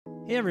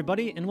Hey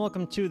everybody, and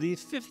welcome to the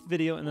 5th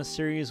video in the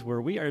series where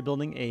we are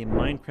building a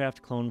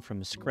Minecraft clone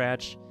from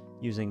scratch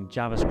using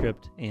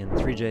JavaScript and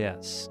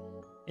Three.js.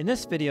 In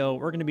this video,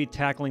 we're going to be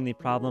tackling the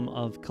problem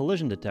of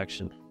collision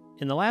detection.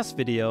 In the last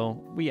video,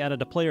 we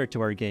added a player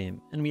to our game,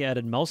 and we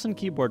added mouse and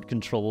keyboard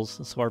controls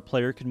so our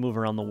player could move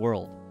around the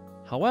world.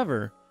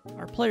 However,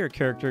 our player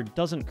character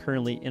doesn't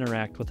currently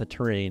interact with the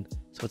terrain,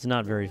 so it's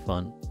not very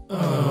fun.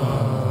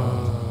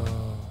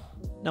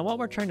 Now what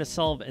we're trying to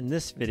solve in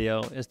this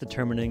video is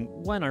determining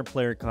when our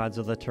player collides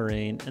with the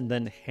terrain and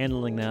then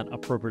handling that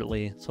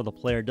appropriately so the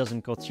player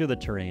doesn't go through the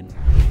terrain.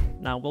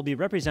 Now we'll be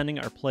representing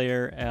our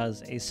player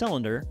as a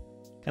cylinder,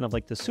 kind of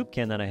like the soup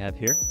can that I have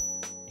here,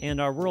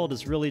 and our world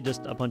is really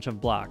just a bunch of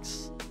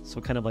blocks,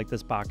 so kind of like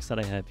this box that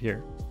I have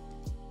here.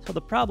 So the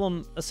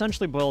problem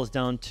essentially boils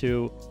down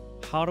to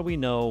how do we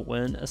know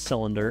when a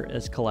cylinder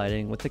is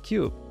colliding with the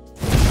cube?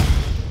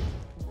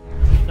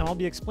 Now I'll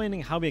be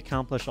explaining how we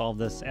accomplish all of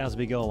this as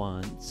we go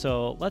on.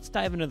 So let's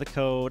dive into the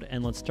code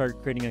and let's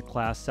start creating a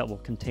class that will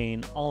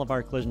contain all of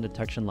our collision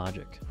detection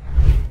logic.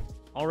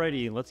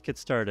 Alrighty, let's get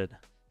started.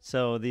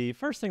 So the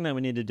first thing that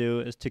we need to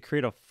do is to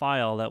create a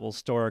file that will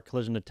store our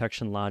collision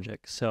detection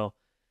logic. So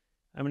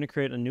I'm going to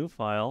create a new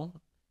file.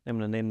 I'm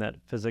going to name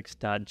that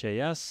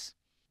physics.js.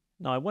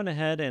 Now I went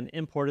ahead and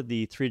imported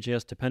the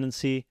Three.js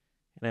dependency,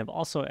 and I've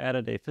also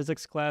added a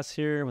physics class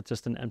here with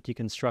just an empty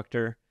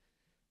constructor.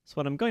 So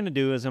what I'm going to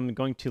do is I'm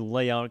going to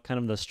lay out kind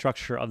of the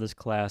structure of this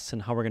class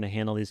and how we're going to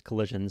handle these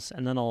collisions,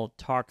 and then I'll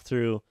talk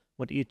through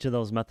what each of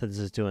those methods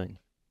is doing.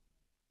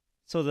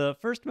 So the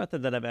first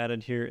method that I've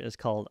added here is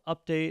called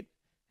update,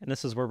 and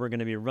this is where we're going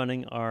to be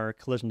running our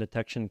collision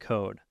detection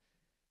code.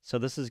 So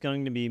this is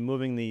going to be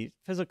moving the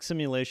physics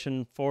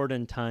simulation forward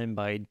in time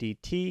by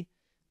dt,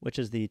 which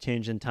is the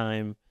change in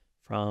time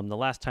from the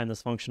last time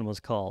this function was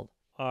called.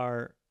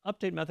 Our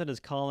update method is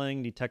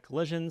calling detect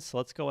collisions, so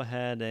let's go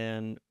ahead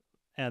and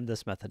add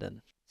this method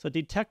in. So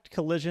detect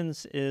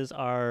collisions is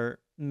our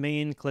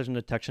main collision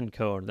detection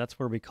code. That's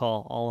where we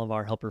call all of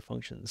our helper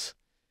functions.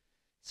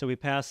 So we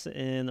pass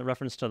in the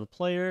reference to the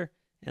player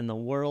and the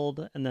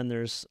world, and then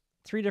there's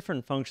 3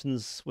 different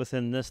functions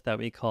within this that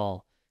we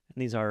call.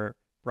 And these are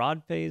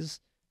broad phase,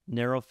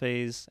 narrow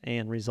phase,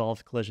 and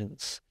resolve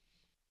collisions.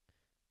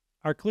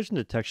 Our collision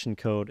detection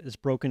code is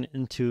broken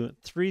into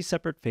 3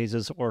 separate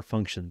phases or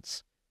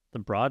functions: the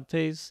broad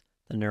phase,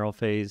 the narrow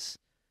phase,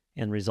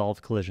 and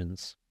resolve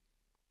collisions.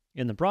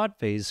 In the broad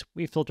phase,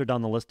 we filter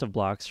down the list of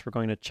blocks we're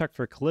going to check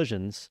for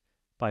collisions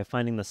by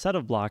finding the set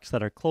of blocks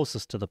that are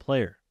closest to the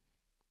player.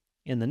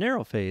 In the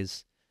narrow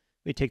phase,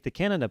 we take the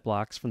candidate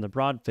blocks from the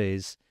broad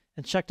phase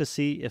and check to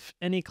see if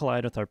any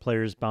collide with our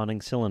player's bounding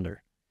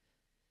cylinder.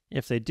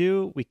 If they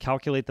do, we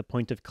calculate the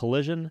point of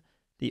collision,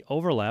 the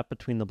overlap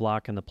between the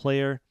block and the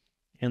player,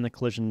 and the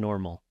collision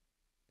normal.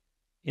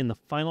 In the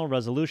final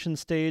resolution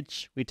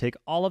stage, we take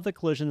all of the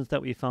collisions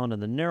that we found in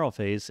the narrow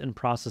phase and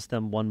process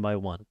them one by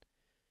one.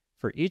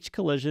 For each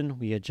collision,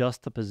 we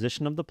adjust the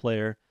position of the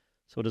player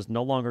so it is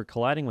no longer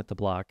colliding with the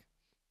block,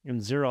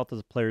 and zero out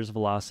the player's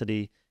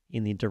velocity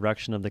in the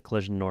direction of the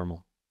collision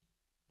normal.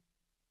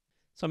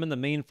 So I'm in the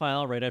main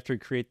file right after we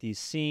create the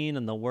scene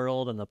and the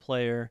world and the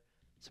player.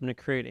 So I'm going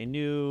to create a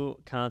new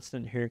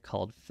constant here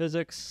called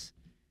physics,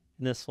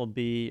 and this will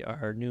be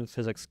our new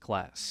physics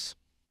class.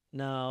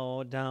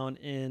 Now down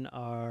in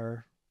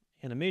our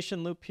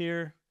animation loop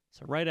here,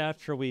 so right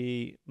after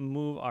we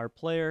move our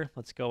player,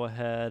 let's go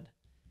ahead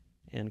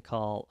and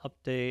call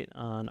update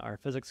on our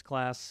physics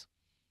class.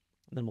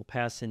 And then we'll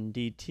pass in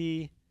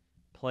dt,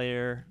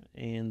 player,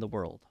 and the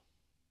world.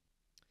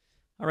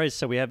 All right,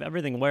 so we have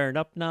everything wired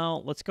up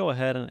now. Let's go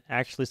ahead and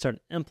actually start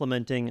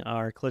implementing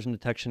our collision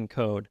detection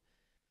code.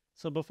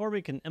 So before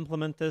we can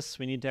implement this,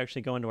 we need to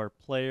actually go into our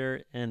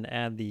player and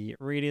add the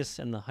radius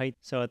and the height.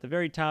 So at the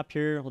very top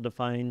here, we'll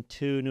define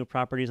 2 new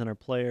properties on our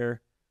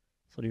player.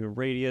 So we'll do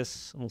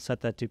radius, and we'll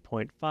set that to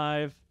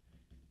 0.5, and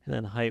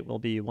then height will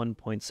be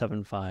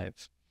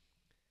 1.75.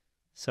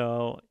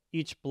 So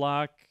each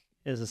block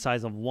is the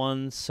size of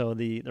 1, so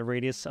the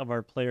radius of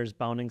our player's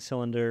bounding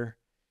cylinder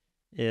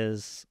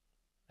is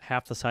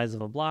half the size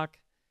of a block,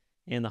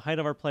 and the height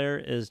of our player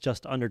is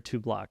just under 2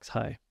 blocks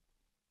high.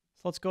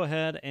 So let's go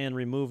ahead and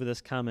remove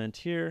this comment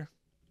here.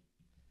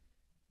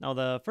 Now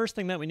the first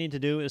thing that we need to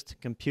do is to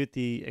compute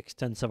the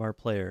extents of our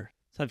player.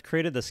 So I've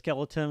created the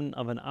skeleton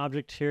of an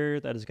object here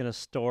that is going to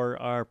store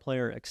our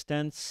player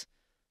extents.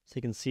 So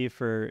you can see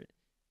for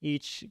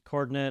each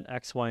coordinate,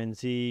 x, y, and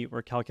z,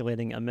 we're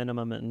calculating a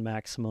minimum and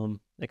maximum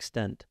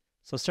extent.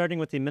 So starting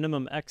with the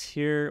minimum x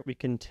here, we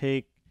can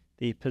take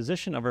the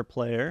position of our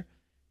player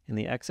in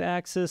the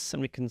x-axis,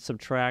 and we can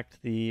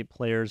subtract the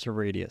player's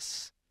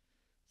radius.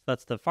 So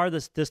that's the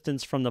farthest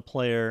distance from the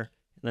player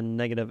in the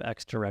negative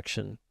x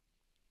direction.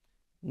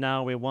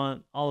 Now we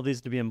want all of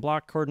these to be in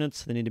block coordinates,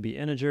 so they need to be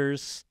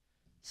integers.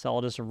 So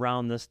I'll just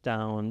round this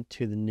down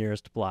to the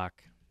nearest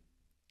block.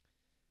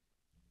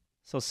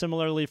 So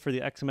similarly for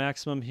the x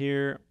maximum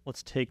here,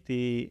 let's take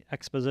the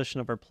x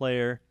position of our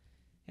player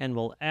and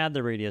we'll add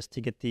the radius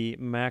to get the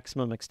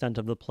maximum extent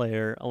of the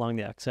player along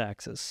the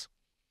x-axis.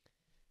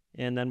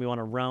 And then we want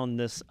to round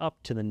this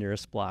up to the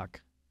nearest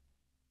block.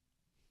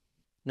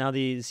 Now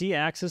the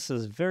z-axis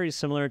is very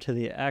similar to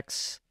the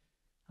x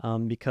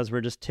because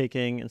we're just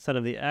taking, instead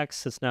of the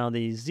x, it's now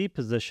the z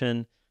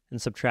position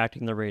and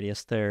subtracting the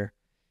radius there,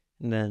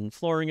 and then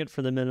flooring it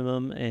for the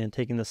minimum and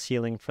taking the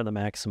ceiling for the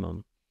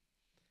maximum.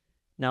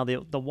 Now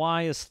the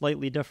y is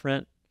slightly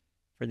different.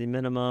 For the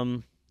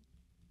minimum,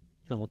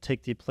 we'll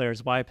take the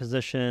player's y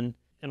position,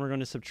 and we're going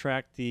to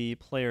subtract the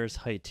player's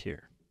height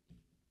here.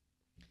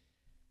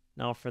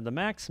 Now for the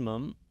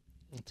maximum,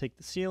 we'll take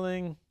the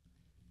ceiling.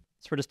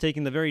 So we're just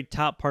taking the very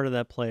top part of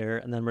that player,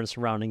 and then we're just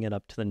rounding it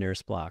up to the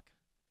nearest block.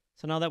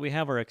 So now that we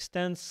have our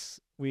extents,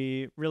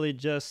 we really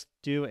just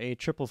do a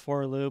triple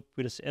for loop.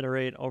 We just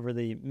iterate over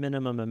the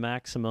minimum and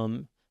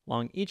maximum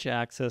along each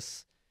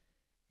axis,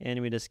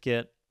 and we just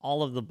get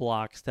all of the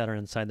blocks that are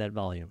inside that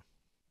volume.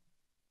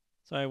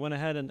 So I went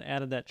ahead and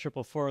added that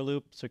triple for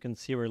loop, so you can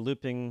see we're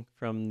looping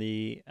from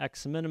the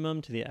x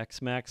minimum to the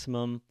x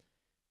maximum,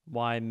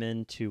 y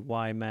min to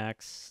y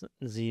max,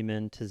 z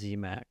min to z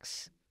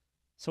max.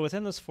 So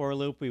within this for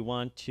loop, we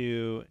want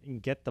to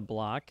get the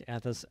block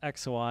at this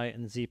x, y,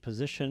 and z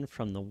position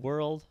from the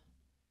world.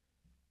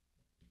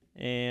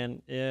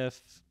 And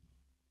if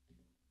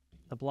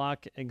the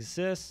block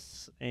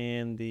exists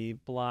and the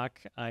block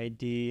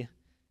ID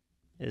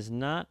is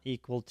not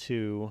equal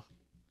to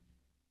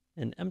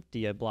an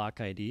empty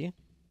block ID,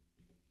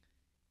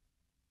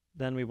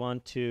 then we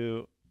want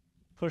to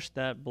push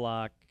that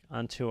block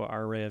onto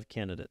our array of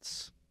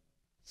candidates.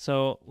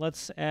 So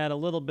let's add a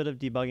little bit of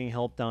debugging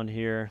help down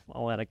here.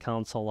 I'll add a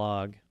console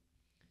log.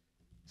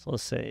 So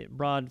let's say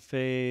broad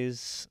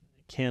phase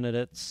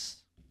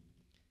candidates.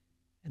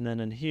 And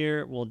then in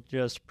here, we'll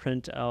just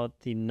print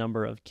out the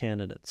number of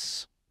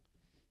candidates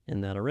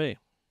in that array.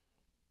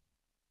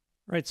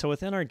 Right, so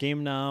within our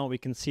game now, we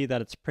can see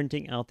that it's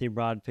printing out the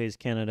broad phase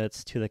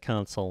candidates to the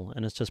console,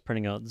 and it's just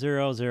printing out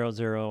 0, 0,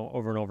 0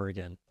 over and over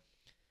again.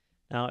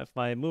 Now, if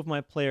I move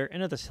my player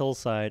into this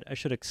hillside, I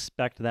should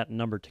expect that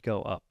number to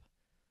go up.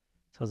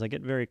 So as I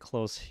get very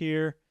close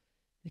here,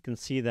 you can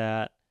see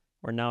that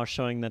we're now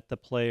showing that the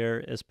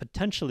player is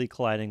potentially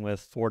colliding with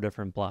 4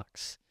 different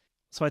blocks.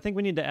 So I think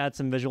we need to add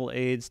some visual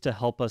aids to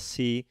help us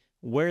see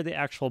where the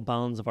actual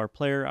bounds of our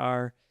player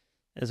are,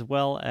 as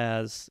well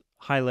as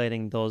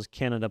highlighting those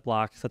candidate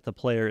blocks that the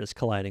player is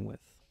colliding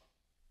with.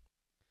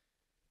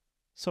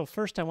 So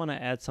first I want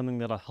to add something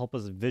that'll help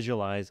us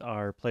visualize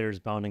our player's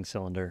bounding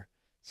cylinder.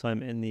 So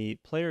I'm in the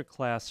player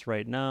class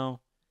right now,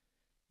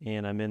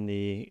 and I'm in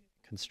the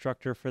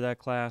constructor for that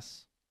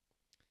class.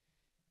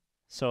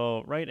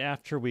 So right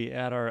after we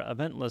add our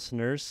event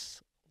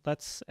listeners,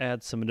 let's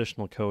add some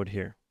additional code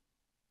here.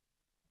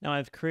 Now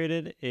I've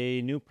created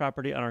a new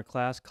property on our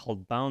class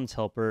called bounds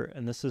helper,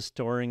 and this is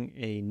storing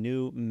a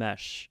new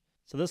mesh.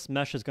 So this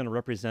mesh is going to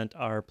represent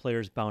our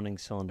player's bounding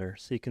cylinder.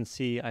 So you can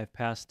see I've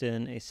passed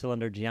in a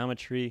cylinder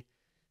geometry.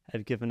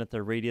 I've given it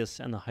the radius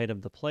and the height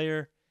of the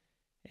player.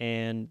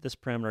 And this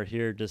parameter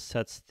here just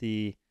sets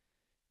the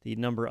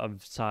number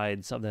of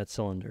sides of that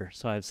cylinder.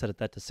 So I've set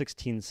that to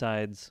 16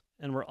 sides.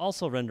 And we're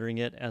also rendering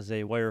it as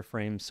a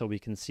wireframe so we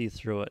can see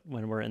through it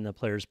when we're in the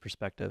player's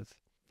perspective.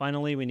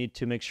 Finally, we need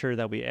to make sure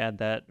that we add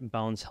that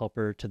bounds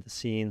helper to the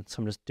scene.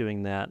 So I'm just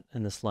doing that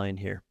in this line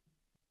here.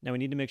 Now we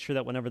need to make sure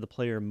that whenever the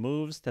player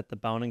moves, that the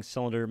bounding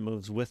cylinder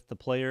moves with the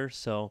player.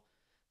 So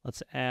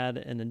let's add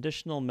an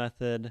additional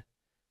method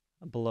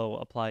below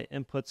apply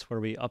inputs where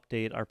we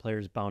update our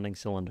player's bounding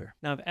cylinder.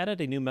 Now I've added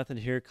a new method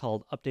here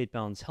called update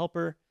bounds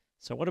helper.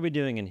 So what are we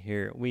doing in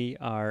here? We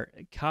are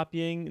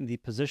copying the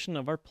position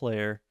of our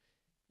player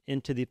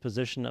into the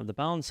position of the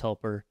bounds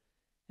helper,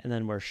 and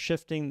then we're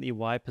shifting the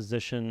Y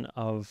position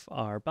of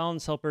our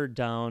bounds helper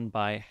down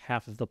by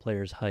half of the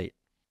player's height.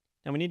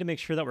 Now we need to make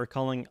sure that we're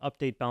calling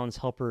update bounds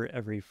helper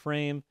every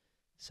frame.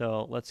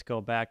 So let's go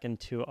back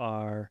into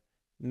our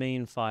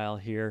main file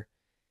here.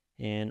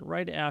 And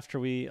right after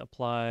we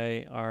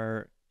apply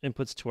our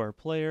inputs to our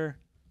player,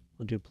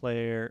 we'll do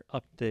player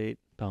update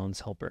bounds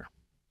helper.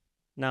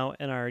 Now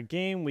in our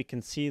game, we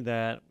can see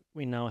that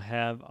we now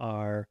have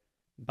our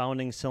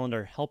bounding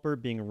cylinder helper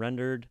being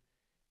rendered,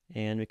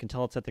 and we can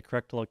tell it's at the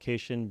correct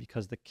location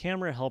because the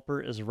camera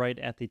helper is right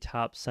at the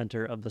top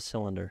center of the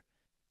cylinder.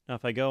 Now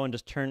if I go and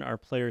just turn our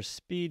player's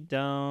speed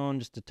down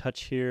just a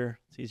touch here,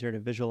 it's easier to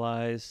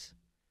visualize.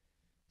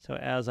 So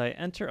as I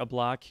enter a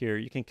block here,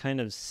 you can kind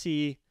of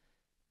see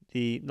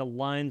the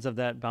lines of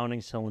that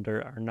bounding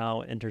cylinder are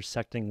now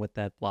intersecting with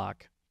that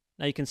block.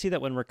 Now you can see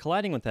that when we're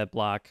colliding with that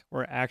block,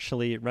 we're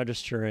actually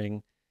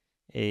registering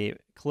a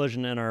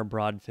collision in our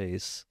broad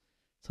phase.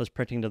 So it's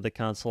printing to the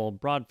console,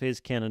 broad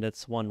phase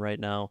candidates 1 right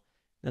now.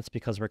 That's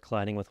because we're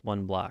colliding with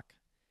one block.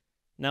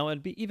 Now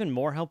it'd be even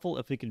more helpful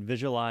if we could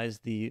visualize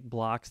the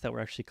blocks that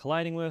we're actually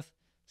colliding with.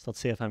 So let's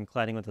say if I'm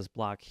colliding with this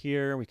block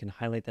here, we can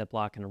highlight that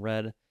block in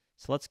red.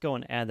 So let's go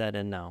and add that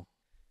in now.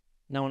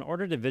 Now in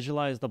order to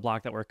visualize the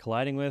block that we're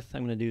colliding with,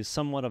 I'm going to do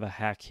somewhat of a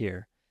hack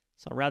here.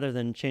 So rather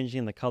than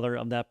changing the color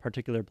of that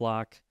particular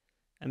block,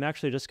 I'm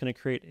actually just going to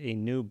create a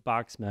new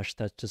box mesh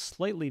that's just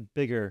slightly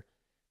bigger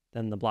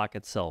than the block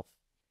itself.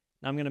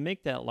 Now I'm going to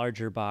make that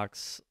larger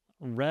box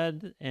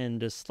red and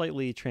just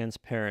slightly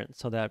transparent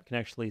so that we can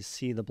actually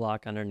see the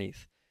block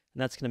underneath.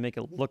 And that's going to make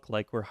it look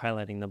like we're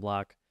highlighting the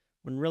block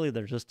when really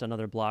there's just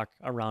another block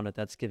around it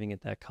that's giving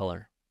it that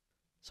color.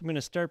 So I'm going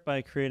to start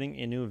by creating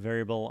a new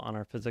variable on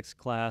our physics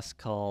class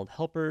called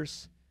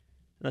helpers.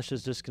 And that's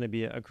just going to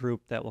be a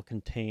group that will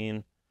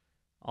contain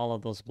all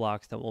of those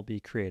blocks that we'll be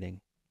creating.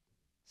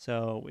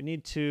 So we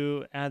need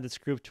to add this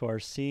group to our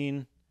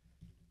scene.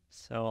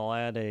 So I'll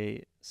add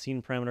a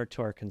scene parameter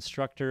to our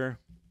constructor,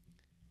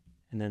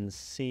 and then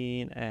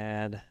scene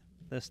add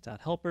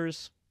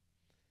this.helpers.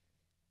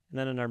 And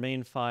then in our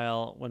main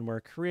file, when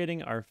we're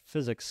creating our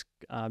physics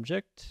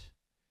object,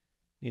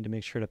 we need to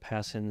make sure to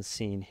pass in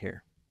scene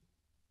here.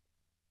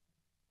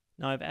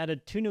 Now I've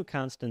added two new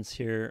constants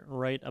here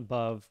right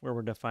above where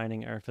we're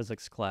defining our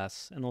physics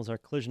class, and those are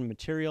collision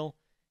material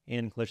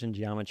and collision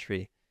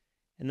geometry.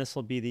 And this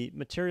will be the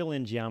material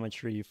and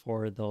geometry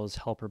for those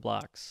helper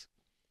blocks.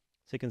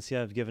 So you can see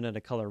I've given it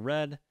a color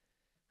red.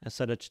 I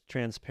set it to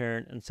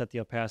transparent and set the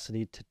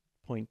opacity to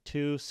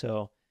 0.2,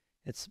 so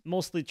it's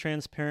mostly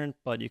transparent,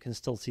 but you can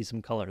still see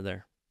some color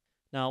there.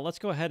 Now let's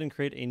go ahead and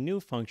create a new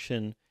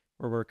function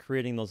where we're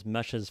creating those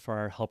meshes for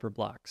our helper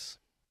blocks.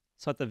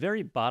 So at the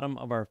very bottom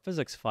of our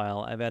physics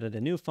file, I've added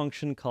a new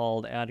function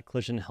called add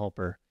collision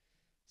helper.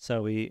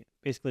 So we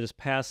basically just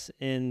pass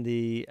in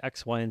the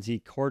X, Y, and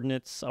Z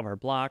coordinates of our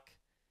block,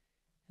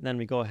 and then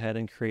we go ahead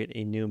and create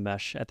a new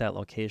mesh at that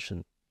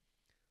location.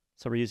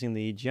 So we're using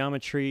the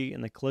geometry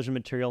and the collision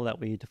material that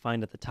we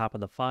defined at the top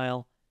of the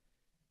file,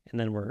 and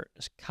then we're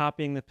just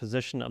copying the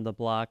position of the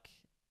block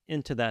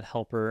into that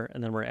helper,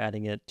 and then we're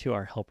adding it to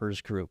our helpers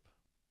group.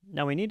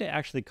 Now we need to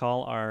actually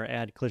call our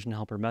add collision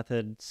helper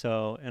method.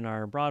 So in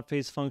our broad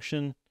face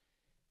function,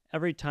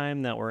 every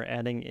time that we're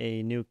adding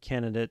a new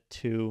candidate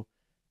to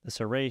this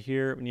array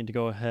here, we need to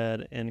go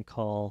ahead and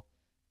call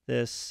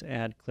this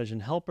add collision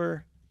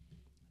helper.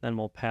 Then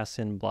we'll pass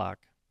in block.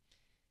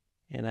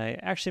 And I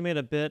actually made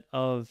a bit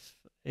of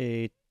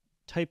a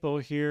typo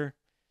here.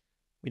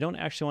 We don't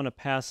actually want to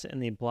pass in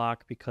the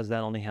block because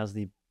that only has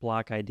the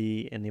block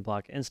ID and the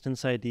block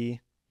instance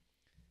ID.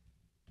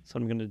 So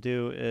what I'm going to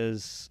do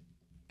is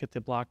get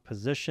the block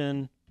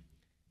position,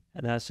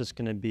 and that's just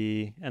going to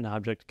be an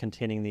object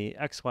containing the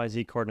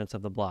XYZ coordinates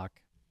of the block.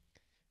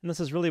 And this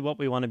is really what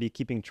we want to be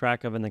keeping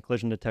track of in the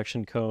collision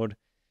detection code.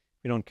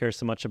 We don't care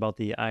so much about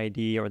the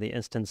ID or the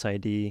instance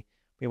ID.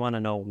 We want to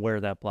know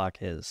where that block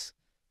is.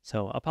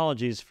 So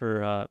apologies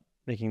for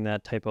making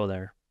that typo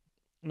there.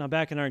 Now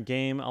back in our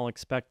game, I'll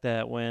expect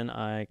that when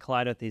I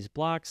collide with these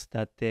blocks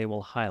that they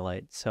will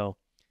highlight. So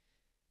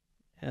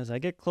as I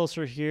get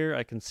closer here,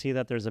 I can see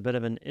that there's a bit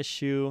of an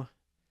issue,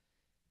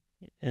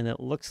 and it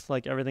looks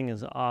like everything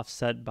is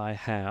offset by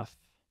half.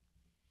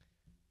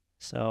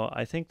 So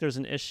I think there's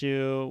an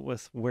issue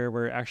with where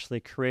we're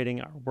actually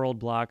creating our world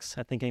blocks.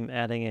 I think I'm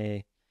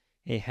adding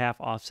a half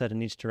offset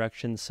in each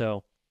direction.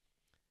 So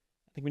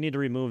I think we need to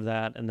remove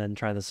that and then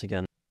try this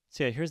again.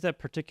 So yeah, here's that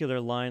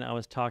particular line I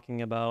was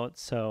talking about.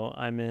 So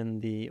I'm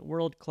in the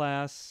world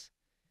class,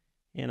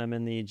 and I'm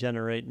in the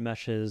generate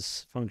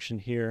meshes function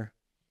here.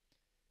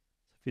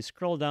 If we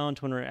scroll down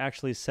to when we're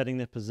actually setting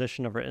the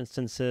position of our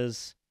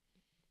instances,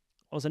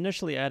 I was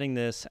initially adding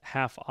this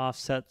half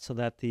offset so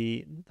that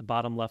the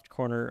bottom left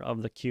corner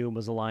of the cube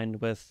was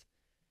aligned with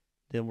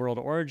the world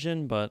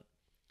origin, but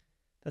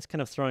that's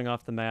kind of throwing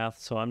off the math,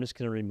 so I'm just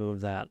going to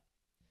remove that.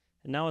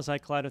 And now as I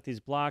collide with these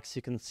blocks,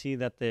 you can see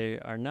that they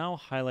are now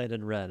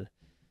highlighted red.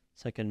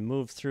 So I can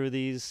move through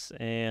these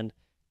and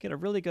get a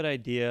really good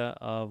idea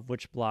of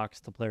which blocks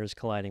the player is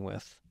colliding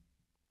with.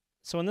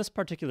 So in this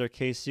particular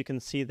case, you can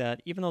see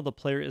that even though the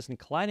player isn't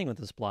colliding with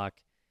this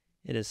block,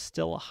 it is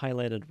still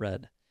highlighted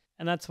red.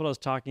 And that's what I was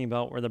talking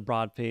about, where the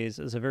broad phase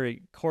is a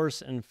very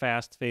coarse and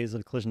fast phase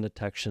of collision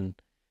detection,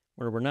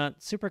 where we're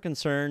not super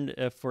concerned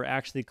if we're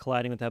actually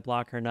colliding with that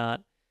block or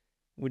not.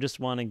 We just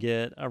want to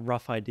get a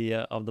rough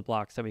idea of the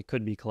blocks that we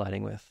could be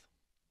colliding with.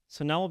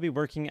 So now we'll be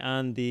working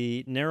on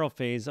the narrow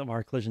phase of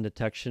our collision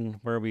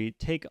detection, where we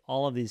take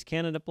all of these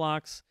candidate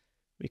blocks,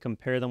 we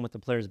compare them with the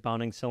player's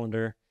bounding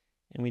cylinder,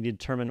 and we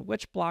determine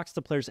which blocks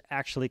the player's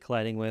actually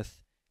colliding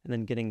with, and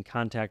then getting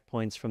contact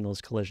points from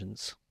those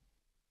collisions.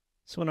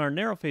 So in our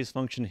narrow phase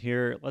function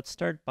here, let's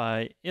start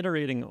by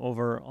iterating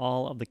over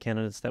all of the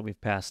candidates that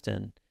we've passed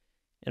in.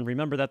 And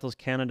remember that those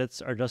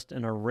candidates are just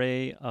an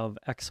array of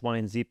X, Y,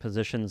 and Z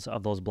positions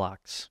of those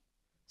blocks.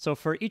 So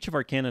for each of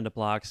our candidate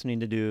blocks, we need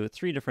to do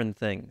three different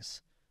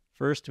things.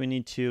 First, we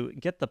need to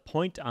get the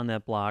point on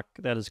that block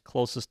that is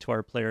closest to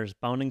our player's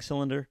bounding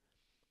cylinder.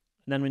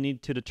 And then we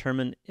need to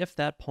determine if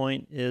that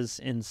point is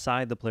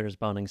inside the player's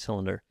bounding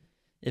cylinder.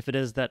 If it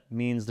is, that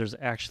means there's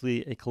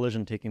actually a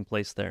collision taking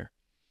place there.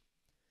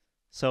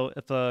 So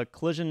if a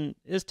collision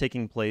is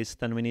taking place,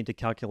 then we need to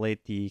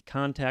calculate the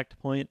contact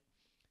point.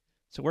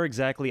 So where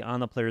exactly on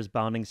the player's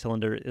bounding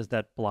cylinder is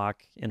that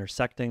block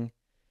intersecting?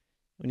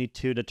 We need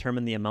to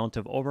determine the amount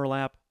of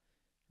overlap.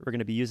 We're going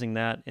to be using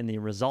that in the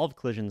resolve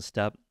collision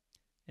step,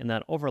 and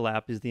that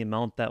overlap is the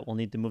amount that we'll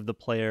need to move the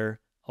player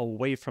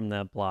away from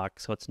that block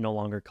so it's no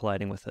longer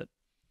colliding with it.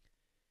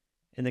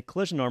 And the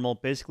collision normal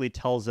basically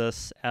tells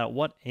us at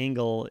what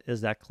angle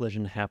is that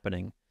collision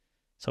happening.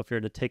 So if we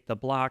were to take the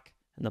block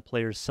and the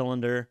player's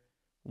cylinder,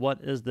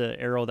 what is the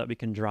arrow that we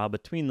can draw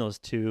between those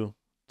two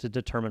to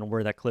determine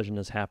where that collision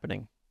is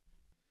happening?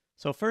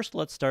 So first,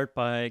 let's start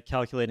by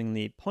calculating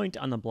the point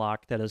on the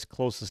block that is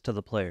closest to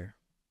the player.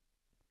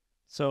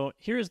 So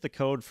here's the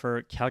code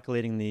for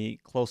calculating the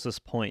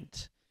closest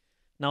point.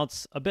 Now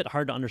it's a bit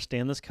hard to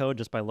understand this code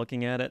just by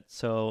looking at it,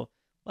 so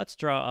let's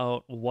draw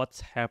out what's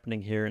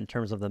happening here in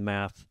terms of the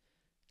math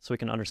so we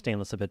can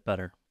understand this a bit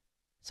better.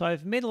 So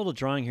I've made a little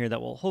drawing here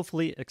that will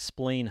hopefully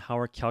explain how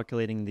we're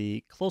calculating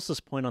the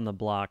closest point on the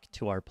block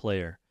to our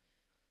player.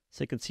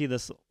 So you can see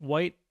this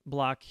white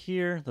block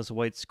here, this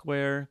white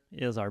square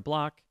is our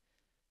block,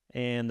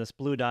 and this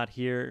blue dot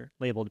here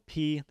labeled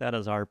P, that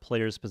is our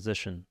player's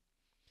position.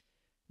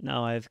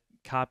 Now I've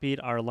copied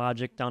our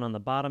logic down on the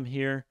bottom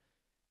here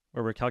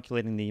where we're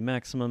calculating the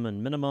maximum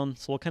and minimum,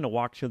 so we'll kind of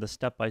walk through the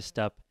step by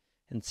step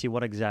and see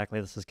what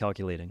exactly this is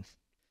calculating.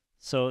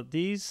 So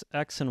these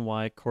X and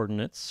Y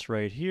coordinates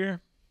right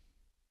here,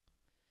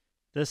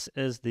 this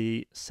is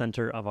the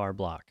center of our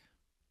block.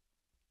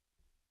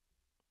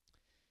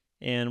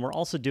 And we're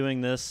also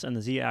doing this in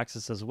the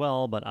Z-axis as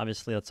well, but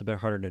obviously that's a bit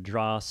harder to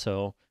draw,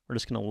 so we're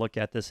just going to look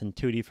at this in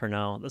 2D for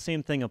now. The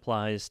same thing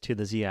applies to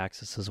the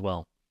Z-axis as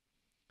well.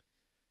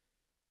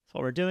 So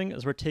what we're doing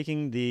is we're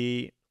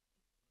taking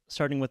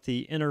starting with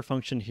the inner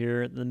function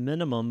here, the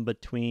minimum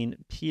between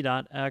p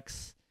dot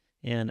x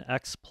and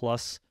x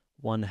plus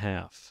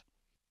 1/2.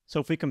 So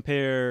if we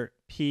compare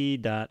p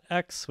dot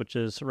x, which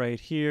is right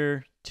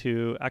here,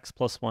 to x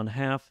plus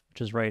 1/2,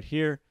 which is right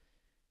here,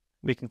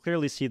 we can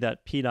clearly see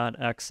that p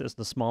dot x is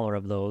the smaller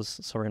of those,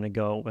 so we're going to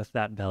go with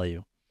that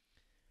value.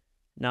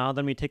 Now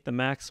then we take the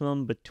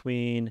maximum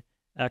between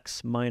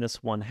x minus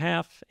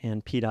 1/2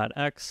 and p dot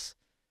x,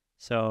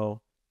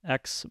 so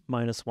x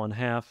minus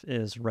 1/2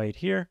 is right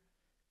here,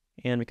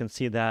 and we can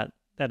see that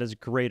that is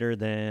greater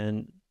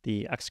than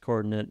the x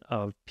coordinate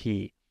of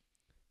p.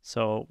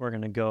 So we're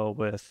going to go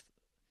with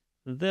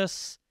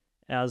this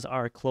as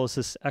our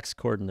closest x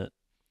coordinate.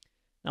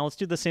 Now let's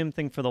do the same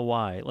thing for the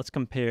y. Let's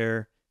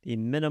compare the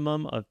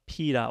minimum of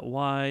p dot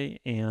y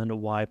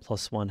and y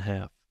plus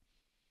 1/2.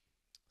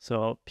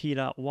 So p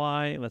dot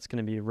y, that's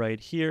going to be right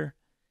here,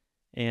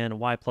 and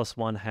y plus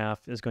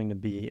 1/2 is going to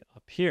be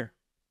up here.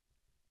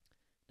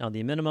 Now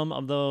the minimum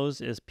of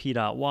those is p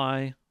dot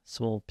y,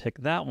 so we'll pick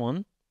that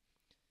one.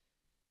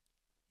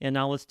 And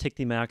now let's take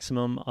the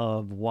maximum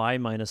of y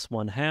minus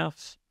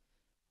 1/2,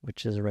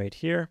 which is right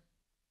here,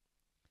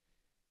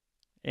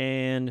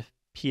 and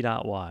p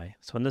dot y.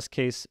 So in this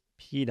case,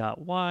 p dot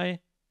y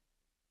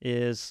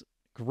is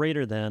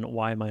greater than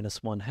y minus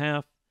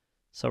 1/2,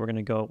 so we're going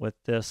to go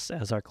with this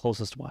as our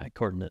closest y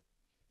coordinate.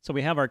 So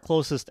we have our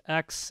closest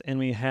x and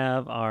we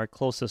have our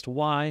closest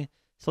y,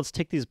 so let's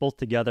take these both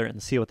together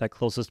and see what that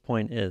closest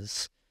point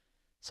is.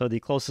 So the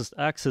closest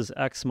x is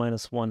x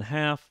minus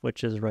 1/2,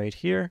 which is right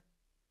here,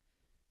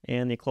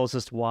 and the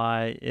closest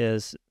y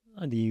is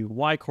the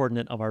y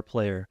coordinate of our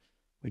player,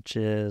 which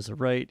is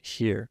right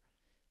here.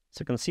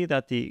 So you can see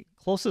that the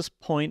closest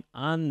point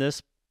on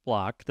this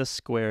block, this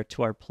square,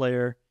 to our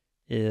player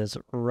is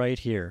right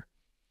here.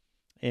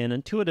 And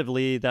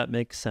intuitively, that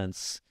makes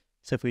sense.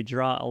 So if we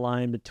draw a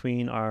line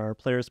between our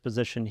player's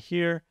position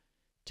here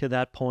to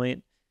that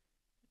point,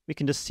 we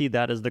can just see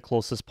that as the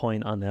closest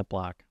point on that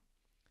block.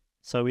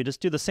 So we just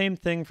do the same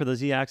thing for the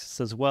z-axis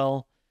as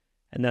well,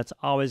 and that's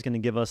always going to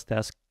give us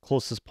that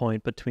closest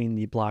point between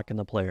the block and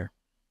the player.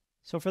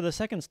 So for the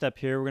second step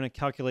here, we're going to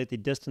calculate the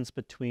distance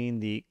between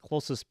the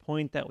closest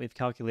point that we've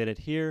calculated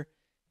here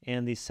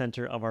and the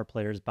center of our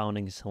player's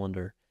bounding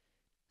cylinder.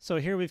 So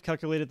here we've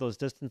calculated those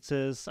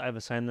distances. I've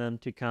assigned them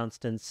to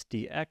constants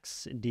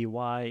dx, dy,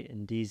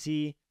 and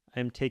dz.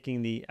 I'm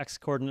taking the x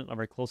coordinate of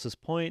our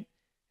closest point,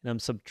 and I'm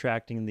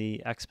subtracting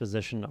the x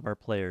position of our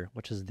player,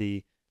 which is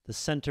the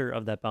center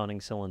of that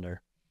bounding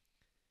cylinder.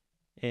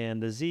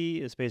 And the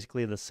z is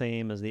basically the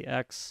same as the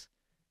x.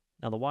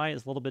 Now the y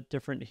is a little bit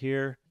different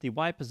here. The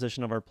y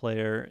position of our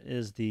player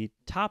is the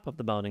top of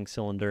the bounding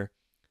cylinder,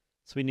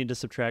 so we need to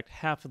subtract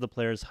half of the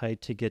player's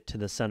height to get to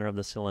the center of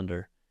the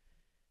cylinder.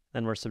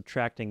 Then we're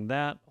subtracting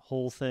that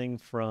whole thing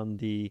from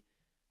the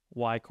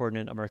y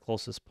coordinate of our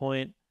closest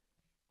point,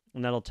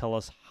 and that'll tell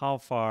us how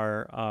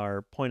far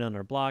our point on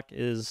our block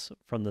is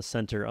from the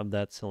center of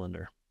that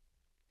cylinder.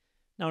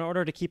 Now in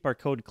order to keep our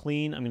code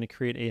clean, I'm going to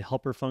create a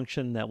helper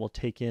function that will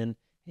take in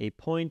a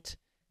point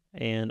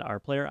and our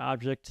player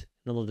object,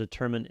 and it'll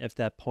determine if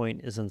that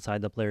point is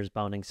inside the player's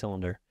bounding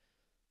cylinder.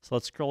 So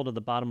let's scroll to the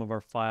bottom of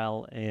our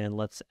file and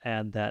let's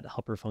add that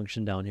helper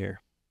function down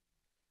here.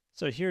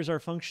 So here's our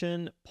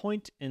function,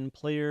 point in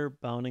player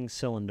bounding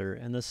cylinder,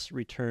 and this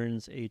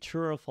returns a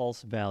true or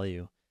false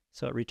value.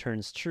 So it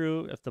returns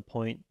true if the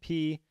point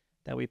P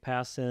that we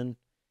pass in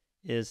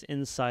is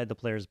inside the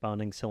player's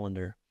bounding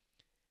cylinder.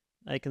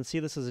 I can see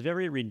this is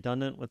very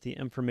redundant with the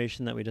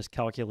information that we just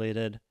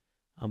calculated,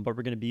 but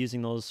we're going to be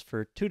using those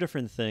for two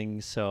different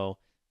things, so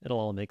it'll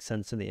all make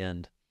sense in the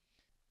end.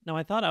 Now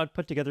I thought I would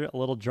put together a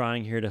little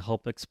drawing here to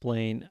help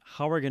explain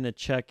how we're going to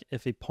check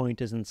if a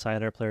point is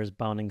inside our player's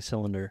bounding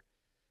cylinder.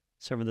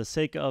 So for the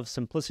sake of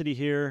simplicity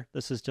here,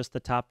 this is just the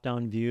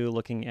top-down view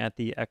looking at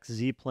the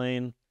XZ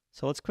plane.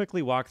 So let's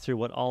quickly walk through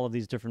what all of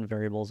these different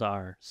variables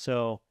are.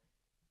 So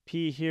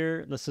P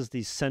here, this is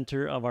the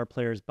center of our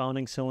player's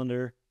bounding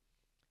cylinder.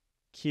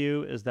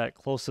 Q is that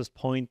closest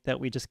point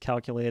that we just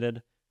calculated,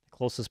 the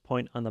closest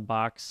point on the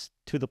box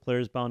to the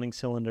player's bounding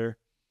cylinder.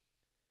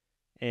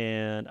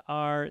 And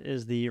R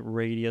is the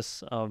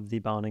radius of the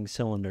bounding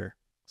cylinder.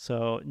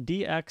 So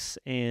dx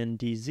and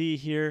dz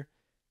here,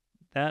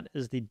 that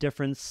is the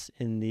difference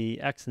in the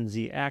x and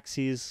z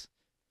axes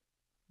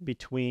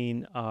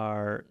between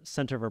our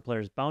center of our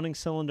player's bounding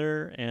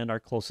cylinder and our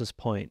closest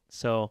point.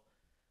 So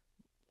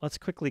let's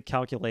quickly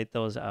calculate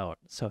those out.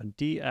 So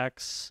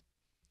dx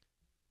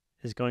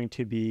is going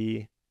to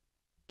be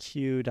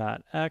q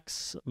dot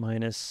x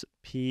minus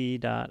p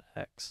dot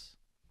x.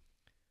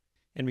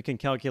 And we can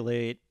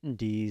calculate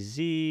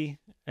dz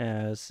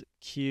as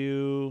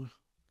q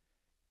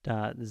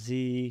dot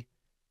z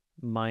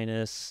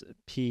minus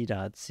p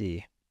dot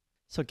z.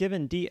 So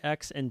given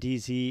dx and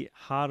dz,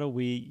 how do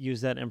we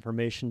use that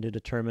information to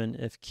determine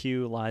if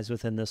q lies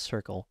within this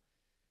circle?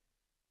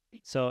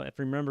 So if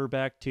we remember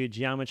back to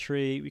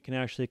geometry, we can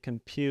actually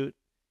compute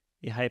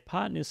the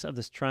hypotenuse of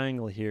this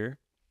triangle here.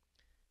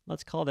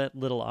 Let's call that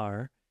little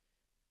r.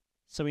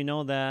 So we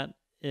know that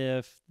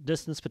if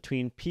distance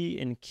between P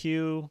and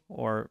Q,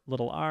 or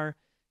little r,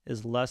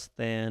 is less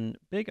than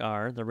big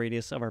R, the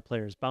radius of our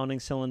player's bounding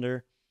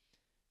cylinder,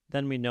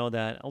 then we know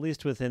that, at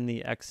least within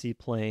the XZ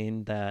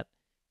plane, that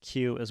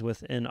Q is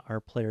within our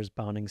player's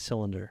bounding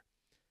cylinder.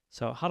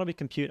 So how do we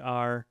compute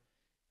R?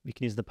 We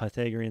can use the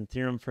Pythagorean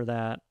theorem for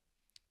that.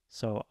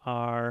 So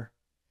R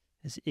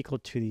is equal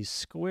to the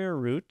square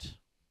root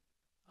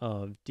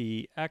of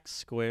dx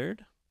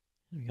squared.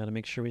 We got to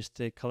make sure we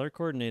stay color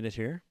coordinated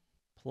here.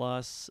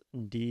 Plus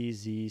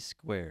dz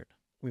squared.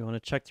 We want to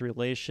check the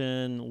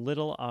relation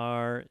little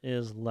r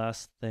is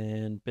less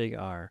than big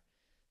R.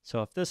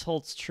 So if this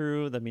holds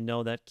true, then we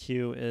know that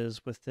Q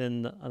is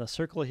within the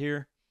circle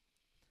here.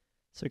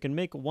 So we can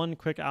make one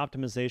quick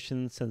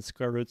optimization since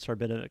square roots are a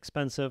bit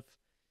expensive.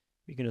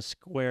 We can just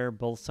square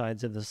both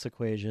sides of this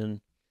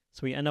equation.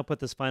 So we end up with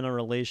this final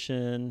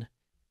relation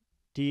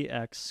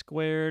dx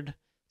squared.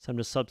 So I'm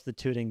just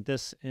substituting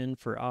this in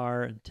for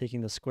r and taking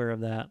the square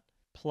of that,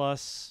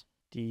 plus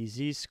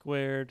dz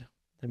squared.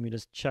 Then we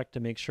just check to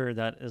make sure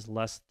that is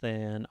less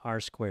than r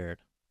squared.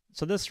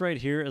 So this right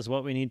here is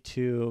what we need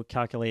to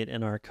calculate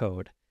in our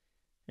code.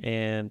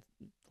 And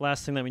the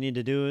last thing that we need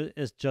to do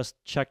is just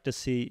check to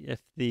see if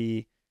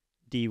the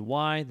dy,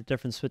 the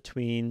difference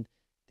between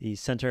the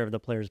center of the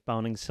player's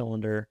bounding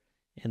cylinder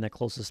and the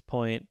closest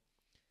point,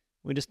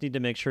 we just need to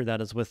make sure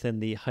that is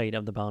within the height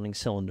of the bounding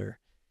cylinder.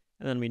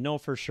 And then we know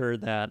for sure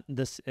that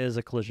this is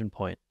a collision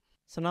point.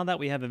 So now that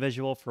we have a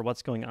visual for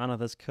what's going on with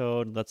this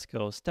code, let's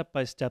go step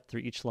by step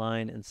through each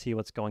line and see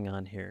what's going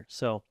on here.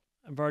 So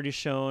I've already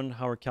shown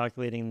how we're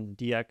calculating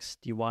dx,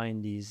 dy,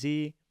 and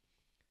dz.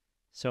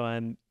 So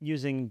I'm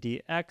using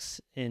dx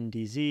and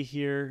dz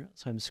here.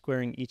 So I'm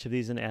squaring each of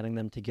these and adding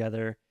them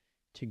together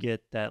to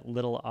get that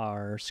little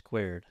r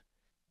squared.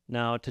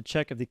 Now to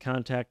check if the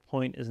contact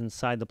point is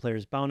inside the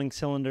player's bounding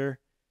cylinder,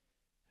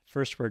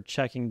 first we're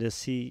checking to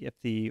see if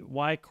the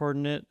y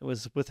coordinate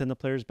was within the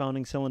player's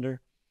bounding cylinder.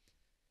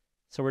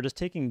 So we're just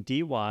taking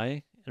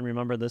dy, and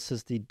remember this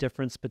is the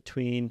difference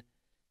between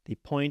the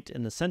point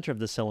and the center of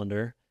the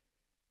cylinder.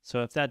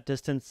 So if that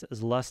distance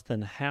is less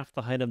than half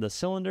the height of the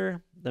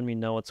cylinder, then we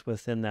know it's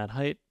within that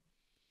height.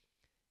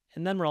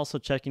 And then we're also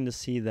checking to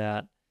see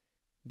that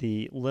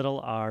the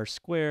little r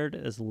squared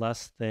is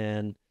less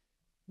than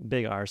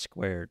big R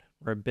squared,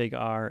 where big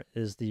R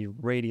is the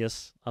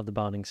radius of the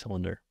bounding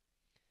cylinder.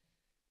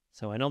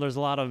 So I know there's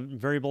a lot of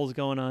variables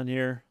going on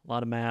here, a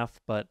lot of math,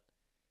 but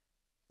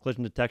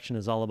collision detection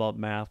is all about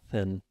math,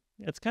 and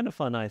it's kind of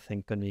fun, I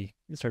think, when we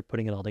start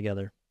putting it all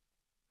together.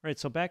 All right,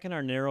 so back in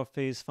our narrow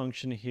phase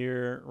function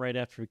here, right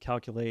after we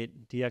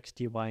calculate dx,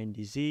 dy, and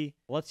dz,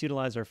 let's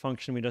utilize our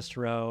function we just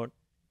wrote.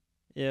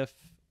 If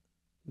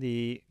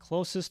the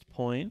closest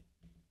point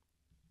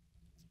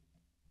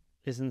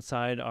is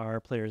inside our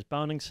player's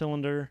bounding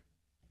cylinder,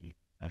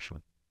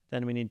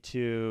 then we need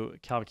to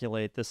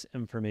calculate this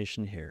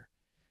information here.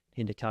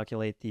 We need to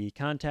calculate the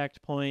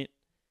contact point,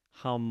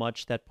 how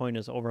much that point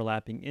is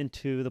overlapping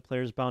into the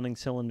player's bounding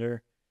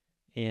cylinder,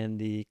 and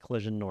the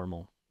collision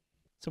normal.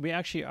 So we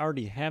actually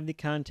already have the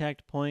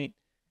contact point.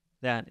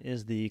 That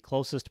is the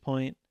closest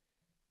point,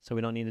 so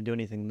we don't need to do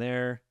anything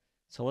there.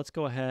 So let's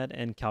go ahead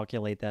and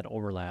calculate that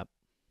overlap.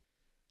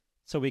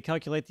 So we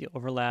calculate the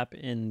overlap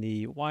in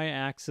the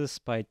y-axis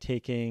by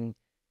taking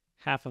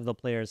half of the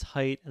player's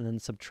height and then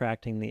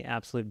subtracting the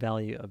absolute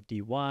value of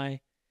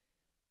dy,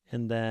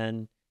 and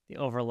then the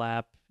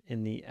overlap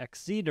in the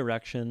xz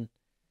direction.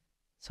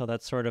 So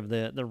that's sort of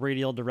the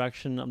radial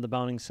direction of the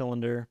bounding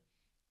cylinder.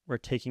 We're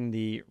taking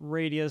the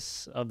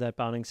radius of that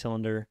bounding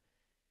cylinder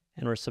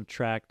and we're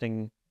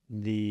subtracting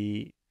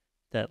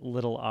that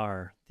little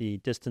r, the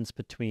distance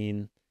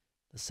between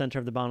the center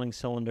of the bounding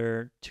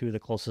cylinder to the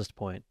closest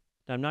point.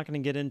 Now, I'm not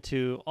going to get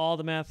into all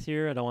the math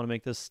here. I don't want to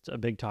make this a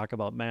big talk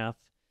about math.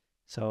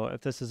 So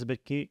if this is a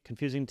bit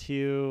confusing to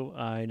you,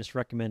 I just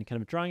recommend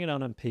kind of drawing it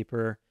out on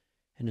paper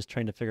and just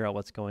trying to figure out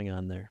what's going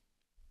on there.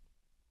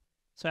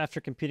 So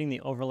after computing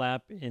the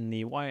overlap in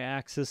the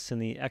y-axis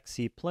and the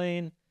xz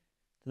plane,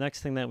 the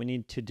next thing that we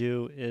need to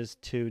do is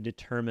to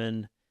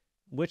determine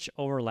which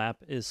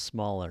overlap is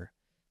smaller.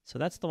 So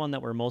that's the one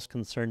that we're most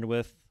concerned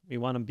with. We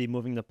want to be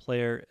moving the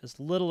player as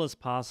little as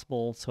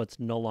possible so it's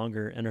no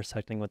longer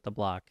intersecting with the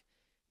block.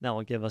 That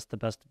will give us the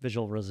best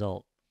visual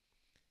result.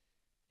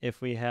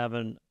 If we have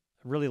a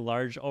really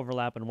large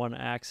overlap in one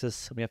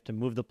axis, we have to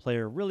move the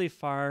player really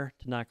far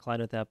to not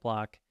collide with that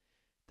block,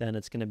 then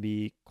it's going to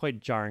be quite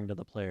jarring to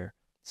the player.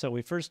 So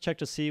we first check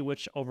to see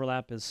which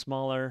overlap is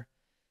smaller.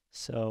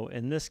 So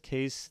in this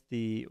case,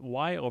 the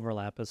y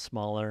overlap is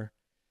smaller,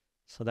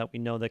 so that we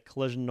know that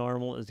collision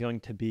normal is going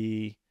to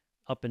be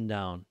up and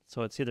down.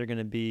 So it's either going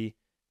to be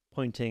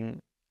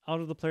pointing out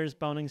of the player's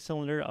bounding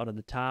cylinder, out of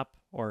the top,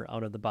 or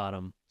out of the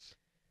bottom.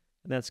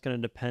 And that's going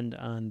to depend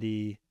on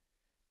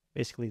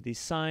basically the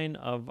sign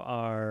of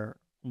our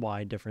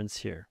y difference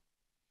here.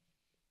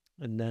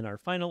 And then our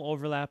final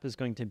overlap is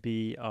going to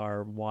be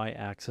our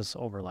y-axis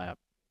overlap.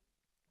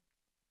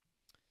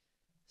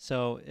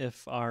 So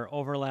if our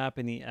overlap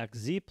in the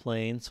xz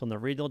plane, so in the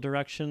radial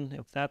direction,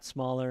 if that's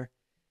smaller,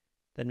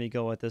 then we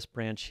go with this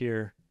branch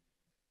here.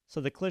 So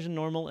the collision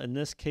normal in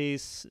this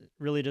case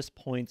really just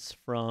points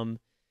from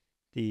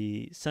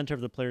the center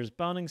of the player's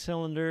bounding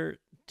cylinder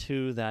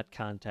to that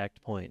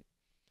contact point.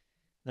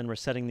 Then we're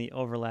setting the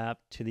overlap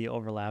to the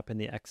overlap in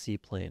the xz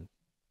plane.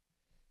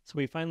 So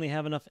we finally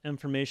have enough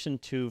information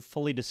to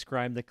fully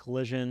describe the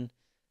collision.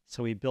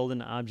 So we build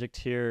an object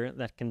here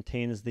that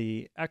contains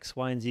the x,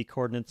 y, and z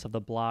coordinates of the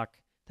block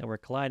that we're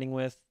colliding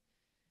with,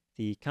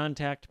 the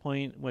contact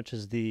point, which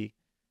is the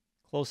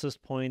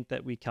closest point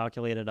that we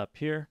calculated up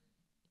here,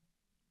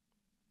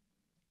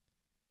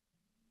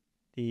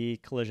 the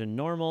collision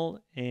normal,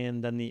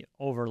 and then the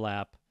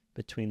overlap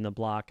between the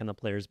block and the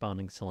player's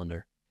bounding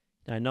cylinder.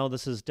 Now, I know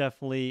this is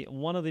definitely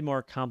one of the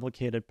more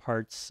complicated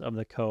parts of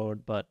the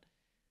code, but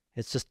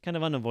it's just kind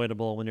of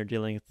unavoidable when you're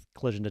dealing with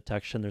collision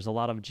detection. There's a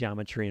lot of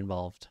geometry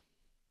involved.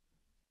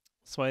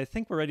 So I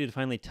think we're ready to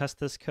finally test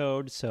this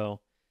code. So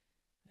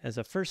as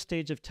a first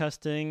stage of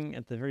testing,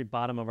 at the very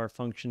bottom of our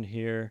function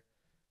here,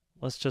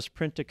 let's just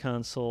print to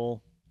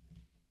console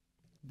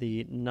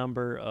the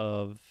number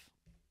of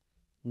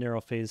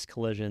narrow phase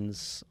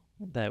collisions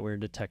that we're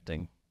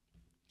detecting.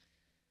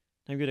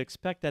 Now you'd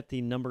expect that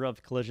the number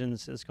of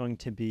collisions is going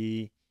to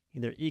be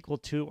either equal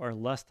to or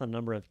less than the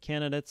number of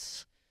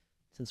candidates,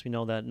 since we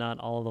know that not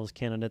all of those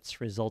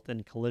candidates result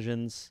in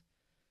collisions.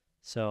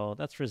 So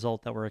that's the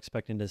result that we're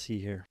expecting to see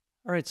here.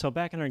 All right, so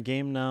back in our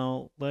game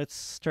now, let's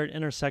start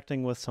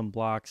intersecting with some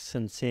blocks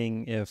and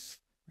seeing if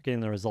we're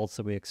getting the results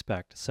that we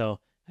expect. So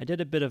I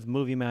did a bit of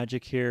movie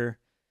magic here,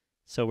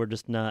 so we're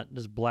just not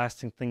just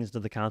blasting things to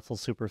the console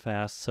super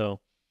fast. So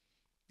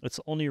it's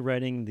only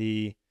writing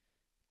the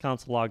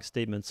console log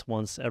statements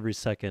once every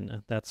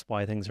second. That's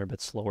why things are a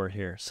bit slower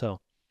here. So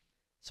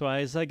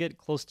as I get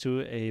close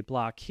to a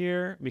block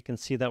here, we can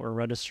see that we're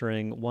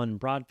registering one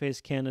broad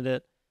face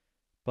candidate,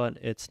 but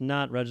it's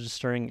not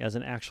registering as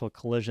an actual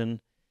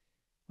collision,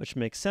 which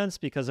makes sense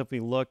because if we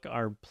look,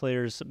 our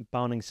player's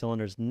bounding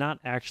cylinder is not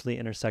actually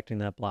intersecting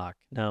that block.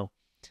 Now,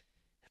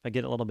 if I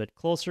get a little bit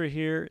closer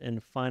here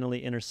and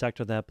finally intersect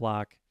with that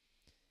block,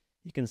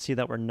 you can see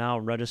that we're now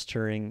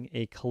registering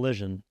a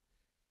collision.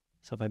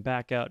 So if I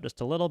back out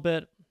just a little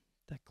bit,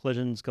 that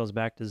collision goes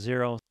back to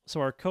 0.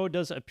 So our code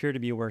does appear to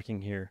be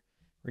working here.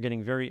 We're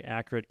getting very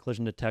accurate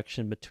collision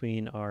detection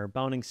between our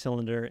bounding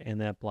cylinder and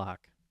that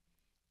block.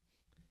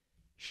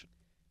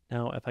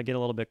 Now, if I get a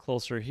little bit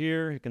closer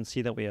here, you can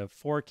see that we have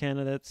 4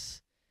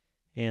 candidates.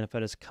 And if I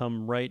just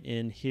come right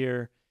in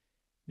here,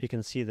 you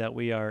can see that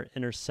we are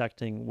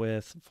intersecting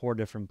with 4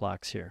 different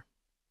blocks here.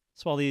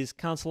 So while these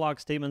console log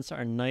statements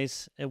are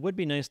nice, it would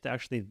be nice to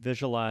actually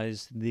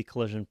visualize the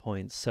collision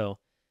points. So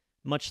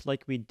much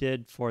like we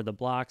did for the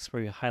blocks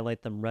where we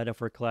highlight them red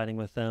if we're colliding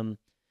with them,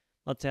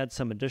 let's add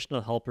some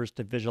additional helpers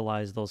to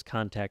visualize those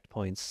contact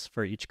points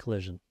for each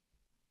collision.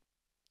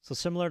 So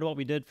similar to what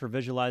we did for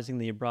visualizing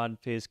the broad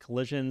phase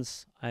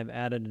collisions, I've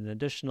added an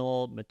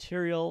additional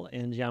material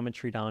and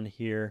geometry down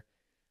here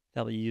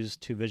that we'll use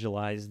to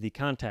visualize the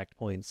contact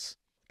points.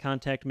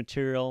 Contact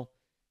material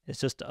is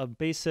just a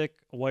basic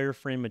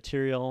wireframe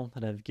material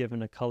that I've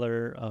given a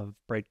color of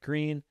bright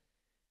green.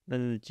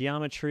 Then the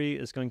geometry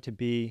is going to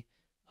be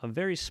a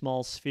very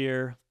small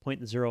sphere,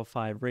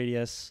 0.05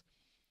 radius.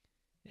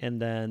 And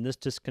then this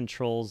just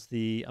controls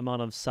the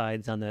amount of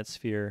sides on that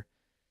sphere.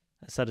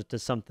 I set it to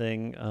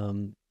something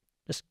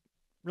just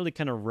really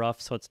kind of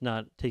rough so it's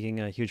not taking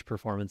a huge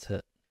performance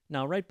hit.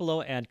 Now right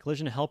below add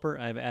collision helper,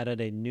 I've added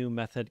a new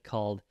method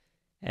called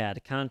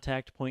add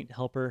contact point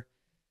helper.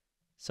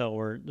 So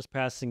we're just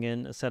passing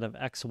in a set of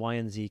x, y,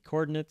 and z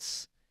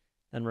coordinates.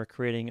 Then we're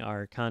creating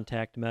our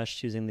contact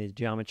mesh using the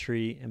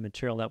geometry and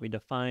material that we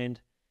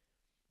defined.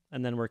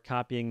 And then we're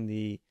copying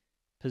the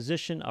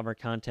position of our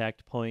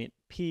contact point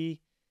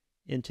P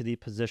into the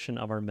position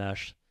of our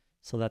mesh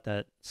so that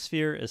that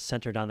sphere is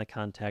centered on the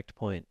contact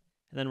point.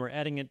 And then we're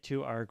adding it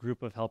to our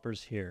group of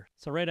helpers here.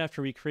 So right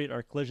after we create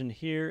our collision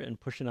here and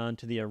push it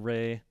onto the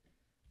array,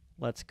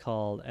 let's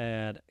call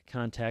add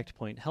contact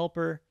point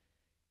helper.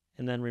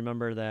 And then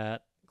remember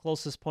that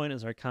closest point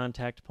is our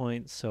contact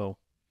point, so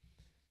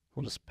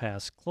we'll just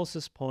pass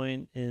closest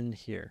point in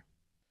here.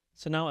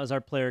 So now as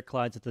our player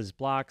collides with these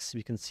blocks,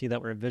 we can see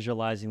that we're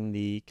visualizing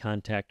the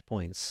contact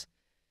points.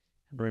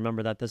 And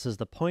remember that this is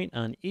the point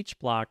on each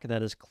block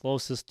that is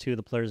closest to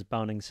the player's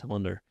bounding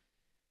cylinder.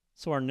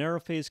 So our narrow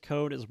phase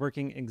code is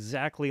working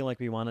exactly like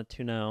we want it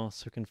to now,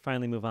 so we can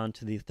finally move on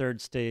to the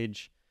third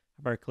stage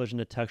of our collision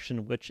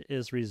detection, which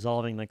is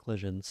resolving the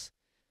collisions.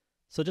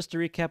 So just to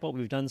recap what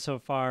we've done so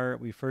far,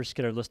 we first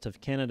get our list of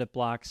candidate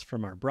blocks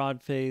from our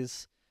broad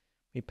phase.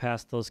 We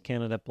pass those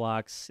candidate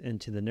blocks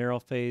into the narrow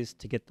phase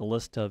to get the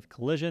list of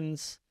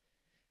collisions.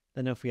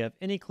 Then if we have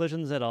any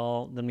collisions at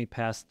all, then we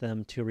pass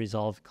them to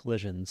resolve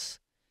collisions.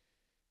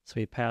 So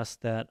we pass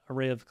that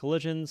array of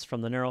collisions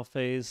from the narrow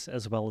phase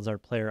as well as our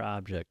player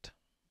object.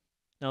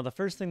 Now the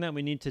first thing that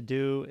we need to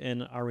do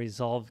in our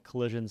resolve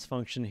collisions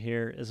function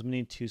here is we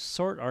need to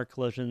sort our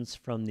collisions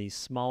from the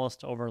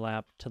smallest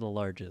overlap to the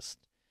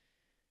largest.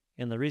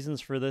 And the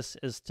reasons for this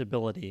is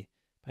stability.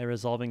 By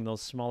resolving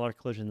those smaller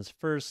collisions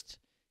first,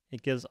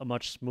 it gives a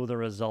much smoother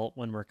result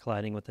when we're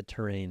colliding with the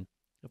terrain.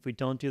 If we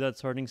don't do that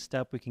sorting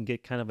step, we can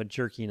get kind of a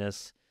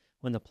jerkiness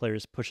when the player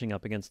is pushing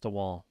up against a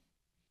wall.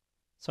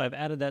 So I've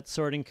added that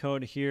sorting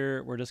code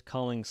here. We're just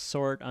calling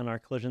sort on our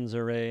collisions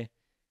array,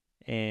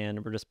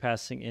 and we're just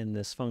passing in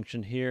this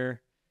function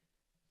here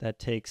that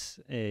takes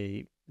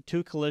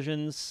two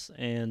collisions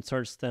and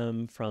sorts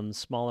them from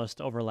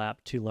smallest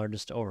overlap to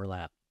largest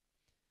overlap.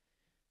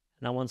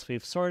 Now once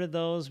we've sorted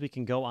those, we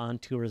can go on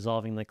to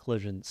resolving the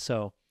collisions.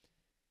 So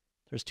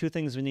there's two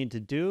things we need to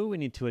do. We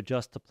need to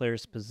adjust the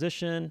player's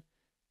position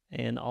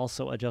and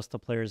also adjust the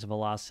player's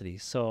velocity.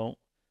 So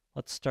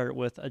let's start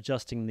with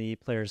adjusting the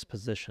player's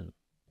position.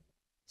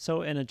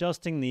 So in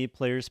adjusting the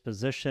player's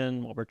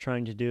position, what we're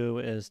trying to do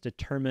is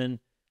determine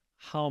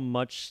how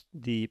much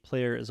the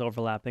player is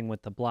overlapping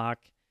with the block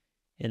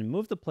and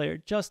move the player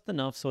just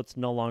enough so it's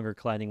no longer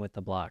colliding with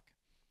the block.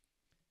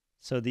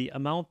 So the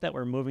amount that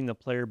we're moving the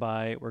player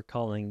by, we're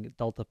calling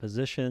delta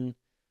position.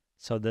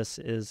 So this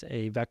is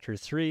a vector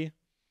 3.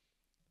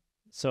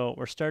 So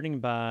we're starting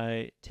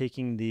by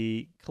taking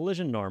the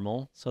collision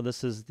normal. So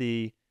this is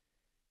the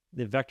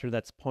vector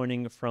that's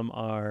pointing from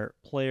our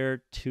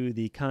player to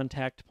the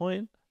contact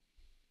point.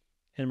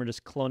 And we're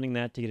just cloning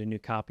that to get a new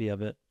copy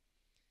of it.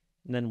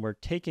 And then we're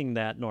taking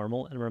that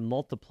normal and we're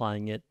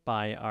multiplying it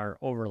by our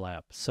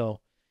overlap.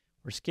 So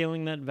we're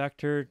scaling that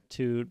vector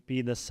to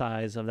be the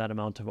size of that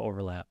amount of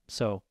overlap.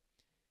 So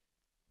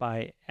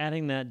by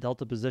adding that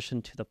delta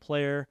position to the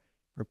player,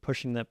 we're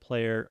pushing that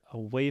player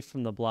away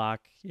from the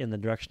block in the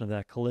direction of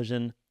that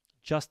collision,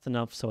 just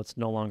enough so it's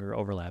no longer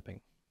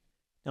overlapping.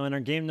 Now in our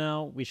game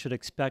now, we should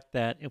expect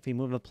that if we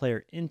move a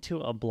player into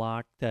a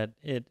block, that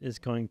it is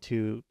going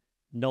to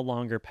no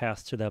longer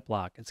pass through that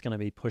block. It's going to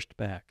be pushed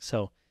back.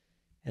 So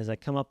as I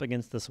come up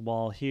against this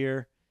wall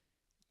here,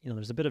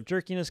 there's a bit of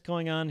jerkiness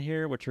going on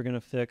here, which we're going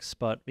to fix,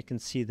 but we can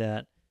see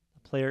that the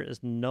player is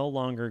no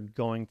longer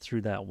going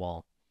through that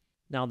wall.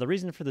 Now, the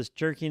reason for this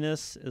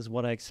jerkiness is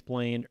what I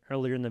explained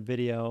earlier in the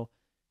video.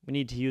 We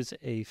need to use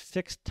a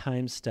fixed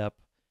time step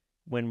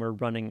when we're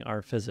running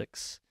our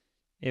physics.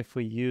 If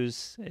we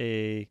use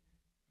a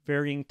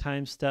varying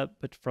time step,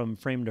 but from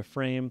frame to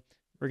frame,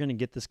 we're going to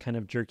get this kind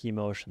of jerky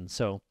motion.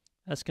 So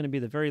that's going to be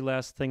the very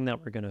last thing that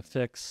we're going to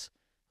fix.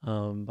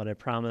 But I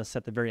promise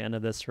at the very end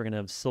of this, we're going to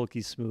have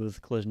silky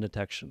smooth collision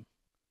detection.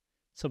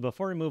 So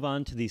before we move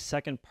on to the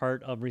second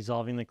part of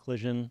resolving the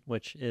collision,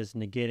 which is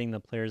negating the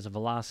player's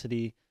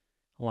velocity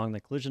along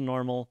the collision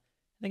normal,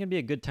 I think it'd be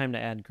a good time to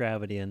add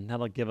gravity, and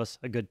that'll give us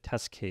a good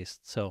test case.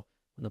 So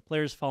when the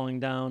player's falling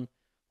down,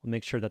 we'll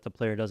make sure that the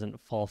player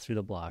doesn't fall through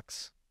the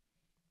blocks.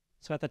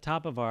 So at the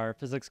top of our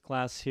physics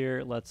class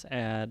here, let's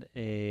add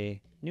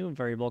a new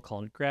variable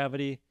called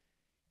gravity,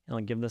 and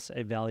I'll give this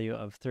a value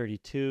of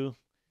 32.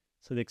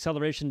 So the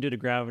acceleration due to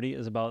gravity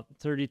is about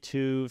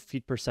 32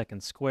 feet per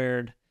second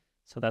squared.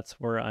 So that's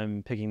where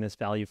I'm picking this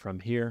value from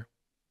here.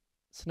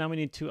 So now we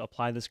need to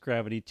apply this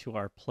gravity to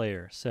our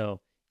player. So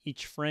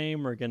each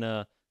frame, we're going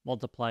to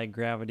multiply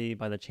gravity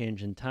by the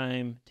change in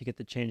time to get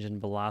the change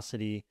in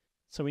velocity.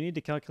 So we need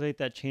to calculate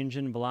that change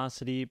in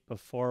velocity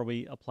before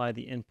we apply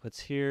the inputs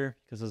here,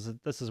 because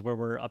this is where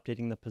we're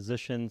updating the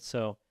position.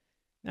 So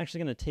I'm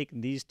actually going to take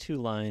these two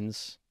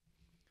lines,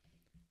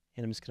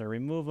 and I'm just going to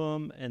remove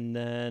them, and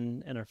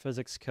then in our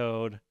physics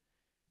code,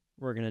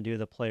 we're going to do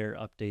the player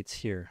updates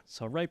here.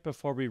 So right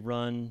before we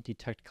run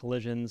detect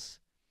collisions,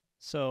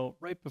 so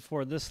right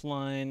before this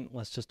line,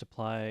 let's just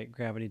apply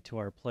gravity to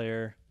our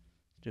player.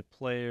 Do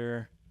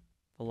player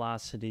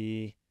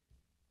velocity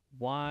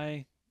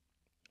y,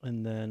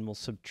 and then we'll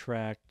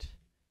subtract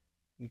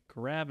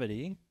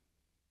gravity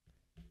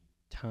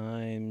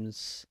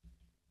times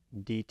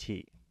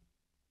dt.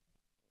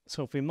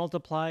 So if we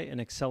multiply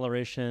an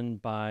acceleration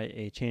by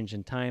a change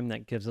in time,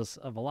 that gives us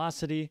a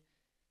velocity.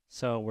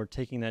 So we're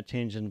taking that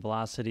change in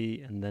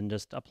velocity and then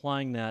just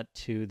applying that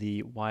to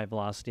the y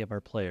velocity of our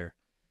player.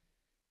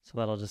 So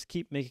that'll just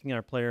keep making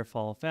our player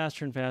fall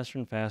faster and faster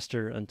and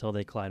faster until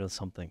they collide with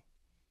something.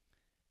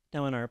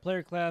 Now in our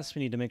player class,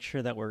 we need to make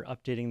sure that we're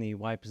updating the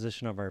y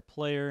position of our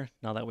player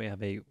now that we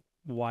have a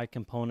y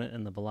component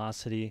in the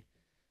velocity.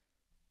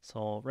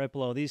 So right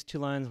below these two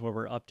lines where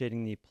we're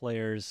updating the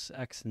player's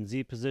x and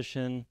z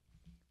position,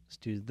 let's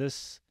do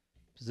this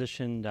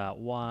position dot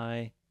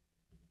y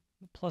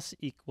plus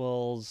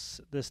equals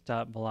this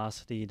dot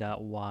velocity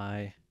dot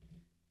y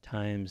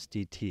times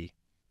dt.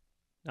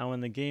 Now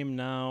in the game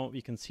now,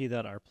 you can see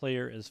that our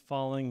player is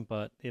falling,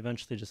 but they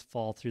eventually just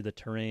fall through the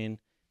terrain.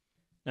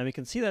 Now we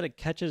can see that it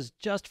catches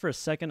just for a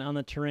second on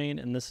the terrain,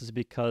 and this is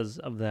because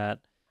of that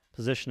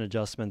position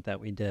adjustment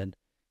that we did.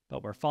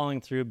 But we're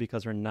falling through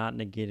because we're not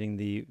negating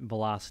the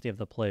velocity of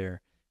the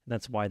player. And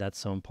that's why that's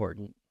so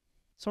important.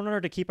 So in order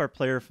to keep our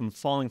player from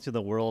falling through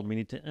the world, we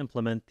need to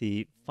implement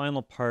the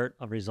final part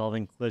of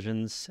resolving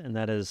collisions, and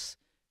that is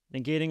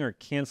negating or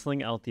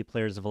canceling out the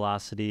player's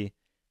velocity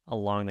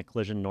along the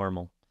collision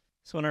normal.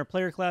 So in our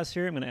player class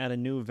here, I'm going to add a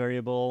new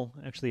variable,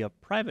 actually a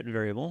private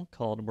variable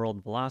called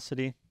world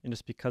velocity. And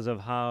just because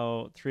of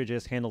how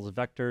Three.js handles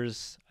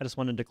vectors, I just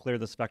want to declare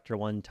this vector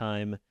one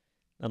time,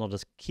 and I'll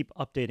just keep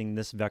updating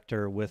this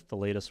vector with the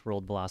latest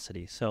world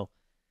velocity. So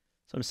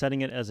I'm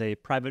setting it as a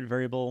private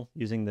variable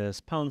using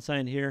this pound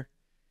sign here.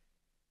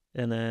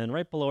 And then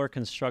right below our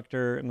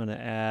constructor, I'm going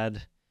to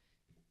add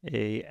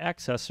a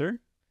accessor.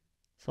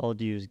 So I'll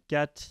use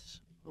get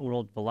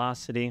world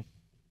velocity.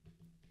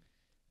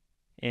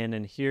 And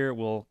in here,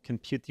 we'll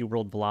compute the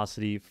world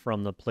velocity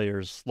from the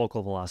player's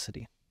local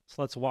velocity.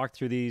 So let's walk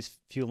through these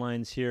few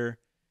lines here.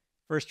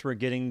 First, we're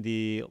getting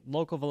the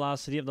local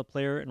velocity of the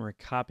player, and we're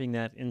copying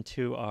that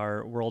into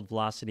our world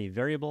velocity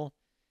variable.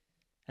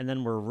 And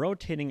then we're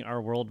rotating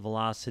our world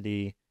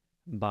velocity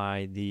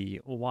by the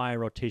y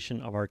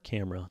rotation of our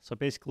camera. So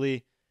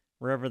basically,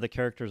 wherever the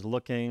character is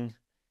looking,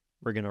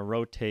 we're going to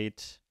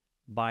rotate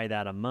by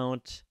that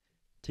amount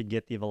to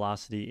get the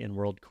velocity in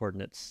world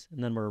coordinates.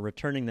 And then we're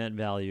returning that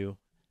value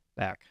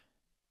back.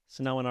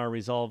 So now in our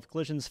resolve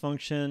collisions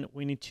function,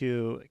 we need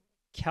to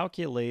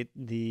calculate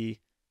the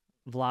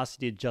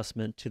velocity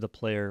adjustment to the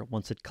player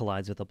once it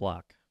collides with a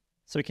block.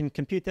 So we can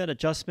compute that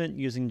adjustment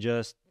using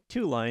just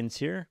two lines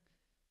here.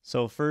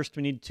 So first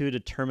we need to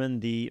determine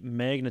the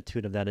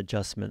magnitude of that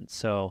adjustment.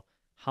 So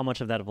how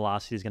much of that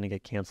velocity is going to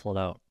get canceled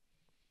out.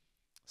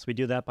 So we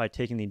do that by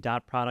taking the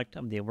dot product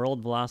of the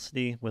world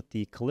velocity with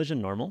the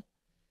collision normal.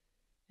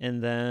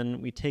 And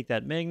then we take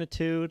that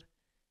magnitude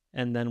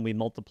and then we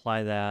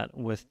multiply that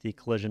with the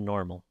collision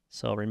normal.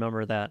 So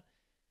remember that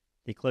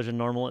the collision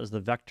normal is the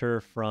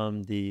vector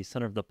from the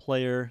center of the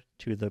player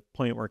to the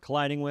point we're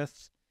colliding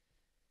with.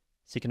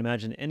 So you can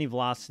imagine any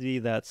velocity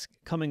that's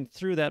coming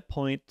through that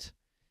point,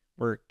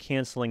 we're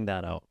canceling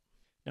that out.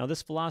 Now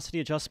this velocity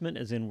adjustment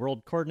is in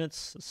world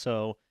coordinates,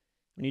 so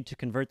we need to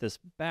convert this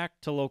back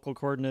to local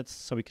coordinates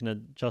so we can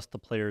adjust the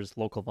player's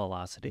local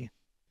velocity.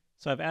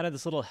 So I've added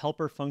this little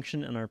helper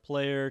function in our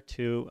player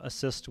to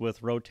assist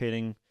with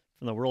rotating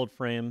from the world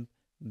frame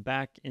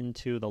back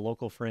into the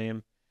local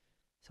frame.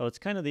 So it's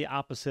kind of the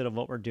opposite of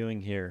what we're doing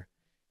here.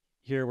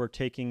 Here we're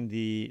taking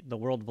the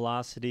world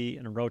velocity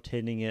and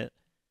rotating it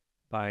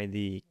by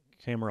the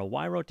camera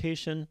y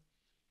rotation.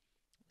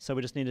 So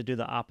we just need to do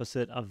the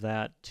opposite of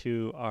that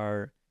to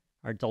our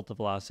delta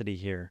velocity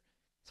here.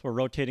 So we're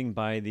rotating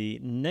by the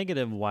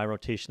negative y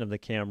rotation of the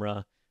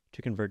camera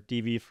to convert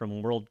dv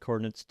from world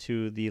coordinates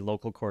to the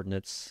local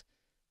coordinates,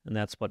 and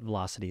that's what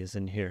velocity is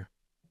in here.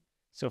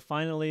 So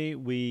finally,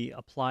 we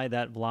apply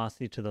that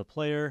velocity to the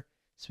player.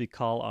 So we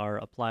call our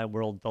apply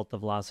world delta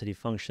velocity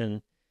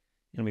function,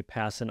 and we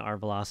pass in our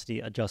velocity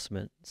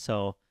adjustment.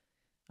 So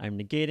I'm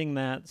negating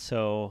that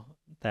so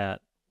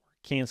that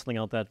we're canceling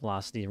out that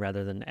velocity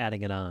rather than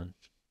adding it on.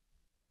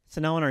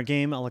 So now in our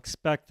game, I'll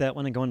expect that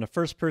when I go into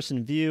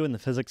first-person view and the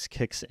physics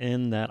kicks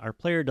in, that our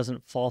player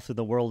doesn't fall through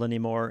the world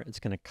anymore. It's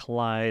going to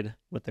collide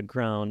with the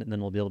ground, and then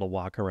we'll be able to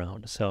walk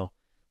around. So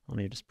let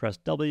me just press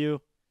W,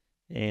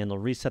 and it'll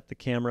reset the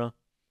camera.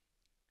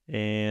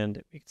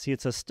 And you can see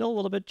it's still a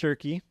little bit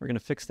jerky. We're going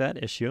to fix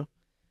that issue.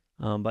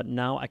 But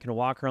now I can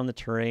walk around the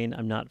terrain.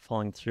 I'm not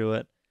falling through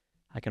it.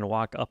 I can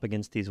walk up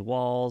against these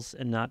walls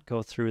and not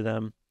go through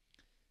them.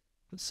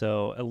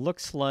 So it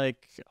looks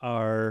like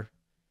our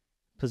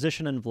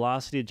position and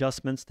velocity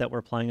adjustments that we're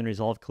applying in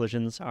resolve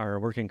collisions are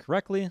working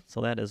correctly.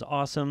 So that is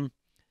awesome.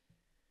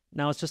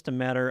 Now it's just a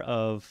matter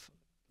of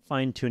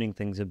fine-tuning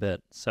things a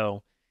bit.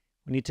 So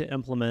we need to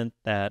implement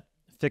that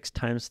fixed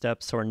time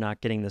step so we're not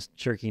getting this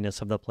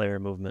jerkiness of the player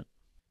movement.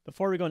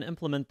 Before we go and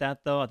implement that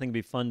though, I think it'd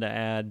be fun to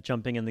add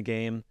jumping in the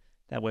game.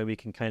 That way we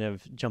can kind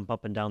of jump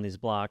up and down these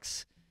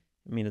blocks.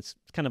 I mean, it's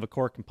kind of a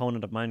core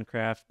component of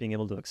Minecraft, being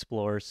able to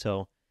explore.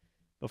 So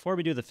before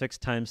we do the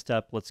fixed time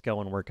step, let's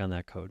go and work on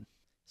that code.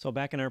 So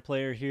back in our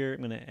player here, I'm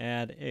going to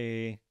add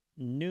a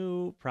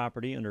new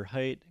property under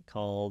height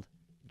called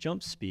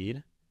jump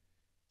speed.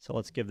 So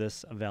let's give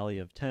this a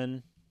value of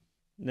 10.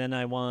 And then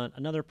I want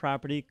another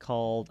property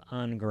called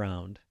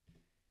onGround.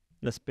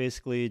 This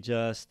basically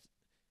just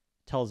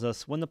tells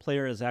us when the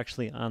player is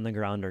actually on the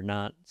ground or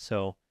not.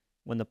 So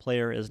when the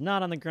player is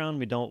not on the ground,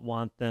 we don't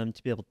want them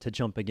to be able to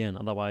jump again.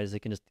 Otherwise, they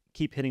can just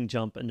keep hitting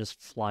jump and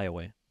just fly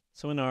away.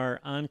 So in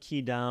our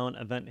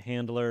onKeyDown event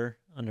handler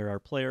under our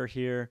player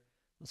here,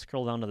 let's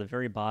scroll down to the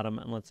very bottom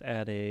and let's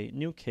add a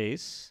new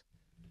case.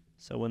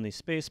 So when the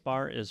space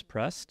bar is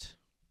pressed,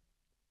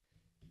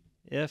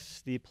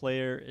 if the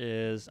player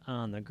is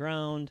on the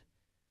ground,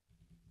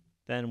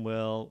 then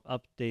we'll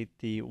update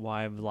the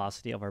y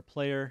velocity of our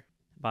player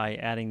by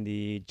adding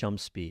the jump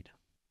speed.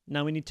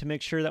 Now we need to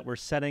make sure that we're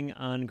setting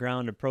on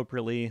ground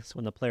appropriately, so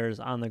when the player is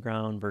on the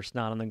ground versus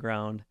not on the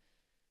ground.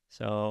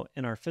 So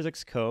in our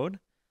physics code,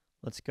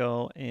 let's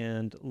go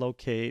and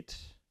locate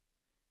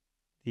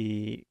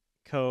the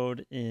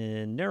code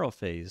in narrow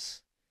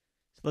phase.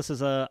 So this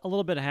is a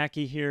little bit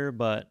hacky here,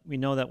 but we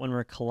know that when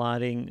we're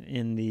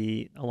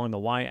colliding along the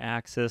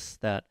y-axis,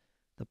 that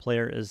the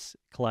player is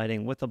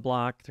colliding with the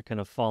block. They're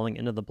kind of falling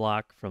into the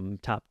block from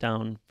top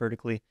down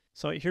vertically.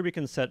 So here we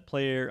can set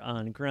player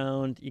on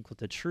ground equal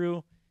to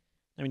true.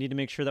 And we need to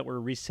make sure that we're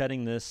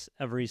resetting this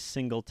every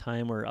single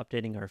time we're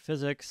updating our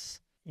physics.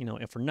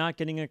 If we're not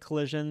getting a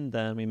collision,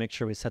 then we make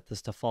sure we set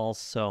this to false.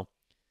 So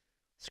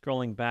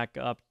scrolling back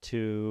up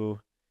to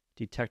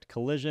detect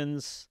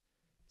collisions.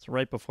 So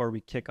right before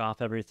we kick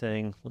off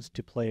everything, let's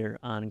do player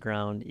on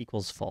ground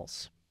equals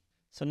false.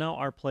 So now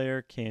our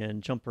player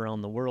can jump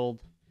around the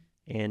world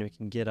and we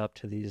can get up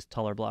to these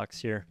taller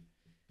blocks here.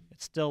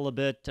 It's still a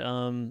bit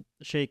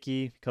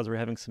shaky because we're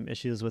having some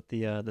issues with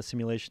the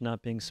simulation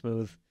not being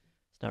smooth.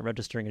 It's not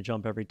registering a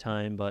jump every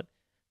time, but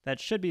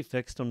that should be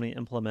fixed when we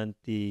implement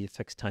the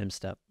fixed time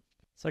step.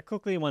 So I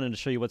quickly wanted to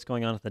show you what's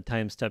going on with the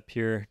time step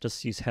here,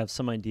 just so you have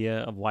some idea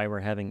of why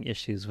we're having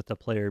issues with the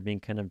player being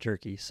kind of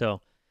jerky.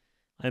 So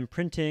I'm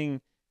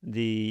printing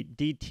the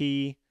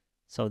DT,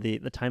 so the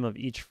time of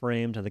each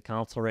frame to the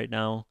console right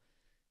now.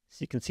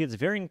 So you can see it's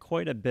varying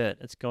quite a bit.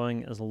 It's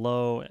going as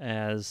low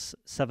as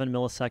 7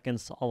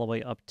 milliseconds all the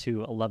way up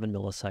to 11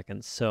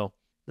 milliseconds. So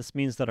this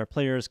means that our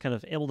player is kind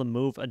of able to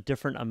move a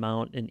different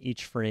amount in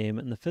each frame,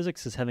 and the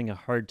physics is having a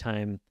hard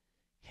time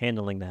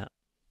handling that.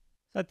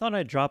 So I thought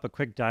I'd drop a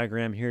quick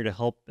diagram here to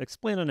help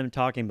explain what I'm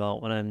talking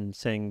about when I'm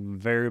saying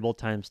variable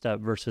time step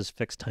versus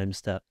fixed time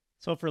step.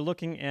 So if we're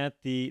looking at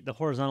the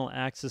horizontal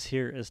axis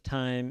here is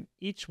time,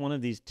 each one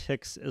of these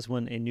ticks is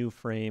when a new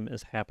frame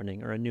is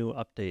happening or a new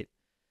update.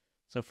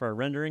 So for our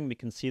rendering, we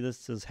can see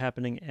this is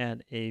happening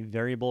at a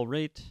variable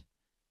rate.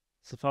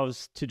 So if I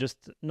was to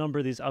just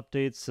number these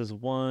updates as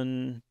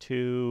 1,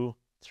 2,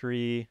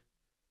 3,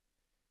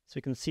 so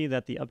we can see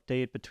that the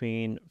update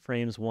between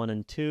frames 1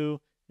 and 2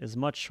 is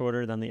much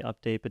shorter than the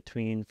update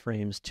between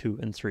frames 2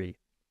 and 3.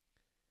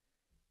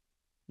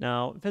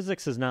 Now,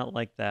 physics is not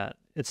like that.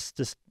 It's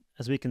just,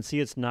 as we can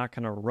see, it's not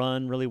going to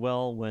run really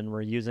well when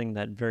we're using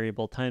that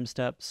variable time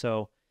step.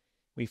 So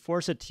we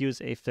force it to use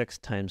a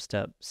fixed time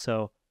step.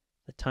 So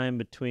the time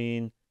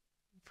between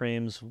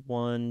frames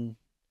 1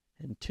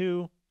 and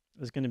 2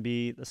 is going to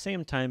be the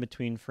same time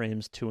between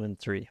frames 2 and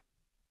 3.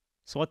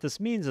 So what this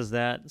means is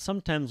that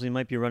sometimes we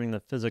might be running the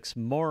physics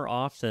more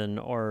often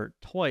or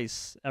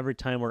twice every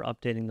time we're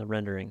updating the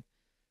rendering.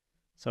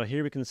 So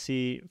here we can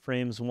see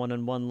frames 1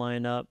 and 1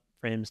 line up,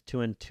 frames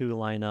 2 and 2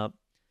 line up,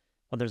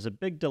 but there's a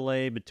big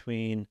delay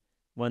between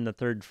when the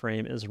third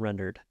frame is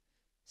rendered.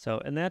 So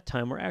in that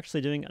time, we're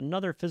actually doing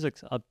another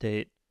physics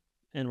update,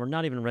 and we're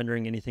not even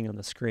rendering anything on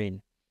the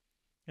screen.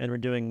 And we're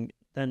doing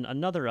then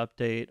another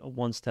update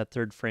once that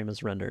third frame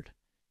is rendered.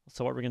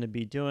 So what we're going to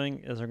be doing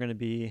is we're going to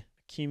be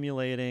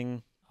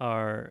accumulating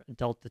our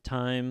delta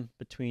time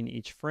between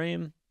each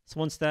frame. So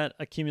once that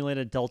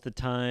accumulated delta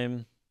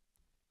time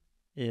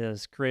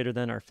is greater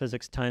than our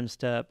physics time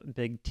step,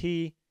 big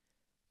T,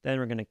 then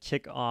we're going to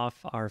kick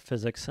off our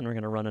physics and we're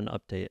going to run an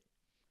update.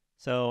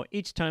 So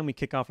each time we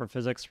kick off our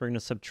physics, we're going to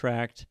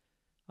subtract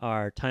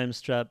our time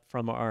step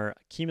from our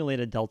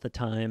accumulated delta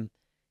time,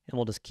 and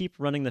we'll just keep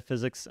running the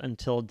physics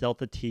until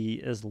delta T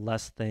is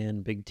less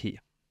than big T.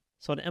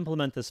 So to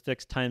implement this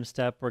fixed time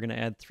step, we're going to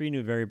add 3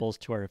 new variables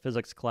to our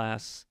physics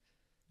class.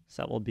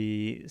 So that will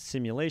be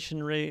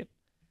simulation rate.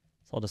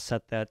 So I'll just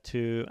set that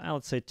to,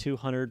 let's say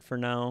 200 for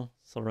now.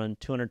 So I'll run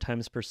 200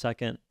 times per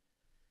second.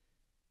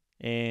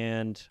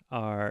 And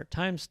our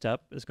time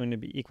step is going to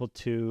be equal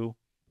to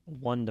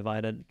 1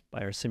 divided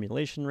by our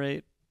simulation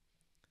rate.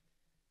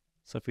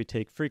 So if we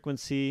take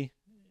frequency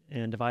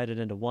and divide it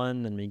into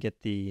 1, then we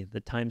get the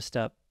time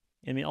step.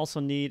 And we also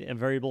need a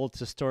variable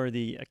to store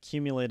the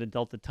accumulated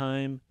delta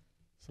time.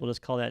 So we'll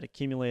just call that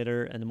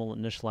accumulator, and then we'll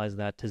initialize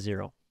that to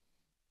 0.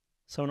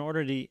 So in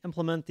order to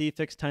implement the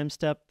fixed time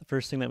step, the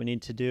first thing that we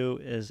need to do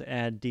is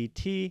add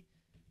dt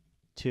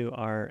to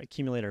our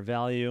accumulator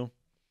value.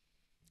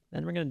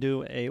 Then we're going to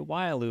do a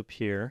while loop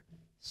here.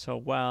 So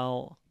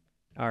while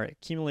our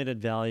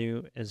accumulated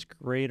value is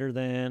greater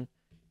than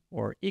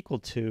or equal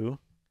to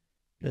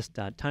this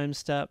 .time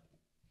step,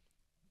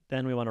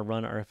 then we want to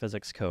run our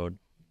physics code.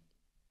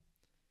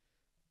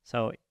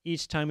 So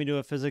each time we do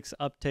a physics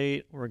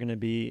update, we're going to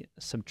be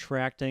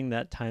subtracting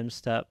that time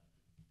step.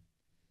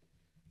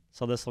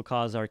 So this will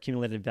cause our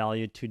accumulated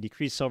value to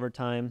decrease over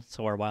time,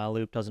 so our while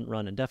loop doesn't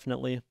run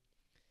indefinitely.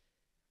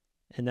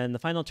 And then the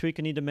final tweak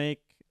I need to make,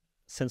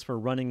 since we're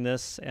running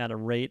this at a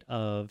rate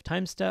of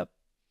time step,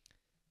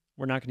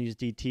 we're not going to use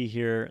dt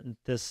here.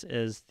 This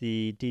is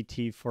the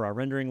dt for our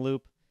rendering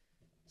loop,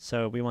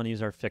 so we want to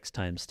use our fixed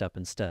time step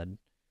instead.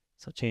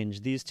 So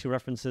change these two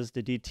references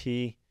to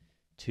dt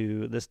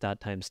to this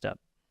dot time step.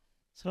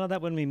 So now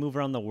that when we move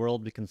around the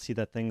world, we can see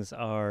that things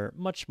are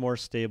much more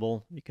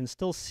stable. You can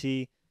still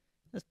see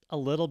a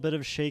little bit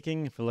of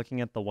shaking if we're looking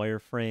at the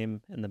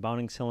wireframe and the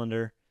bounding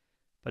cylinder,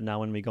 but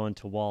now when we go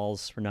into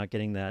walls, we're not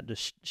getting that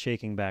just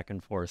shaking back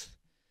and forth.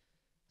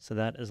 So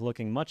that is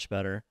looking much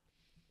better.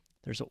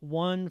 There's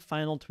one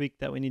final tweak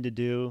that we need to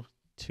do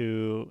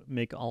to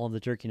make all of the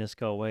jerkiness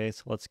go away,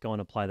 so let's go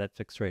and apply that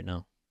fix right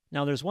now.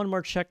 Now there's one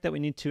more check that we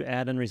need to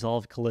add and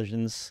resolve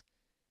collisions.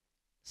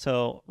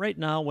 So right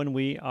now when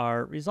we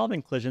are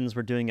resolving collisions,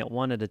 we're doing it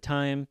one at a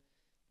time.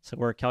 So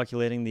we're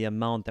calculating the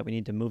amount that we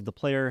need to move the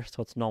player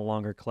so it's no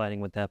longer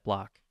colliding with that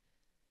block.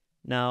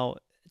 Now,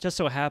 it just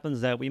so happens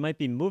that we might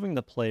be moving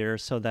the player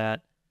so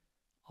that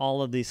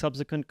all of the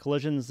subsequent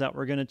collisions that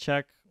we're going to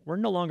check, we're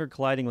no longer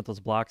colliding with those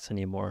blocks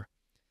anymore.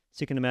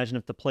 So you can imagine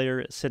if the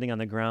player is sitting on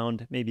the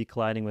ground, maybe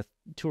colliding with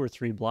 2 or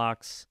 3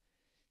 blocks.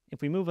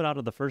 If we move it out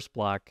of the first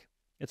block,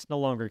 it's no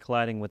longer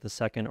colliding with the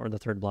second or the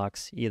third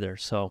blocks either.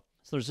 So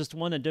there's just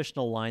one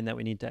additional line that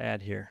we need to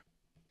add here.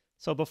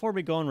 So before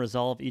we go and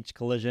resolve each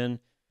collision,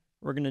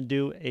 we're going to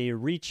do a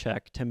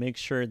recheck to make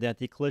sure that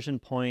the collision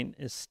point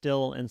is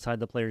still inside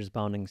the player's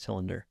bounding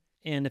cylinder.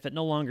 And if it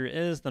no longer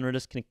is, then we're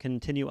just going to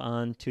continue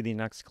on to the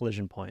next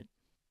collision point.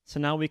 So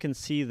now we can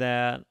see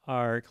that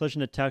our collision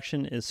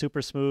detection is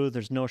super smooth.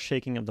 There's no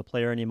shaking of the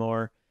player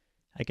anymore.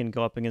 I can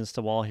go up against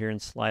the wall here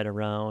and slide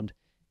around,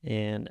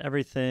 and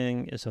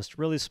everything is just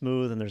really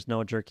smooth and there's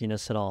no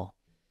jerkiness at all.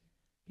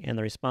 And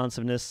the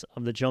responsiveness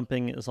of the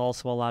jumping is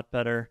also a lot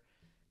better.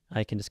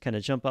 I can just kind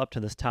of jump up to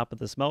this top of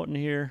this mountain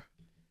here.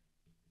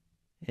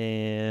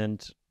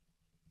 And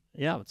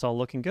yeah, it's all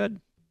looking good.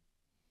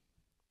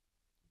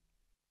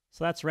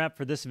 So that's a wrap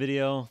for this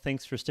video.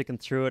 Thanks for sticking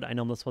through it. I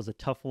know this was a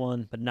tough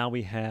one, but now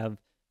we have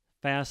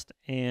fast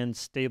and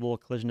stable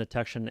collision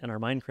detection in our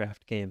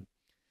Minecraft game.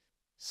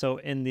 So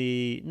in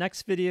the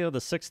next video, the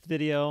 6th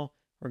video,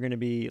 we're going to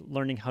be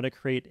learning how to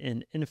create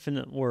an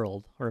infinite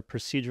world, or a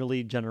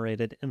procedurally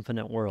generated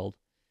infinite world.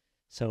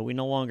 So we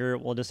no longer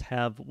will just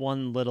have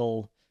one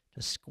little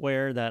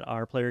square that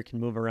our player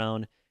can move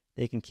around.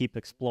 They can keep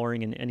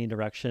exploring in any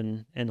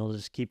direction, and it'll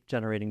just keep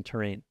generating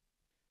terrain.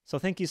 So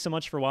thank you so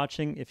much for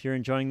watching. If you're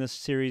enjoying this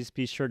series,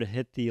 be sure to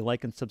hit the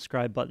like and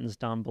subscribe buttons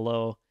down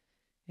below.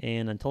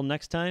 And until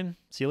next time,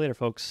 see you later,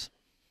 folks.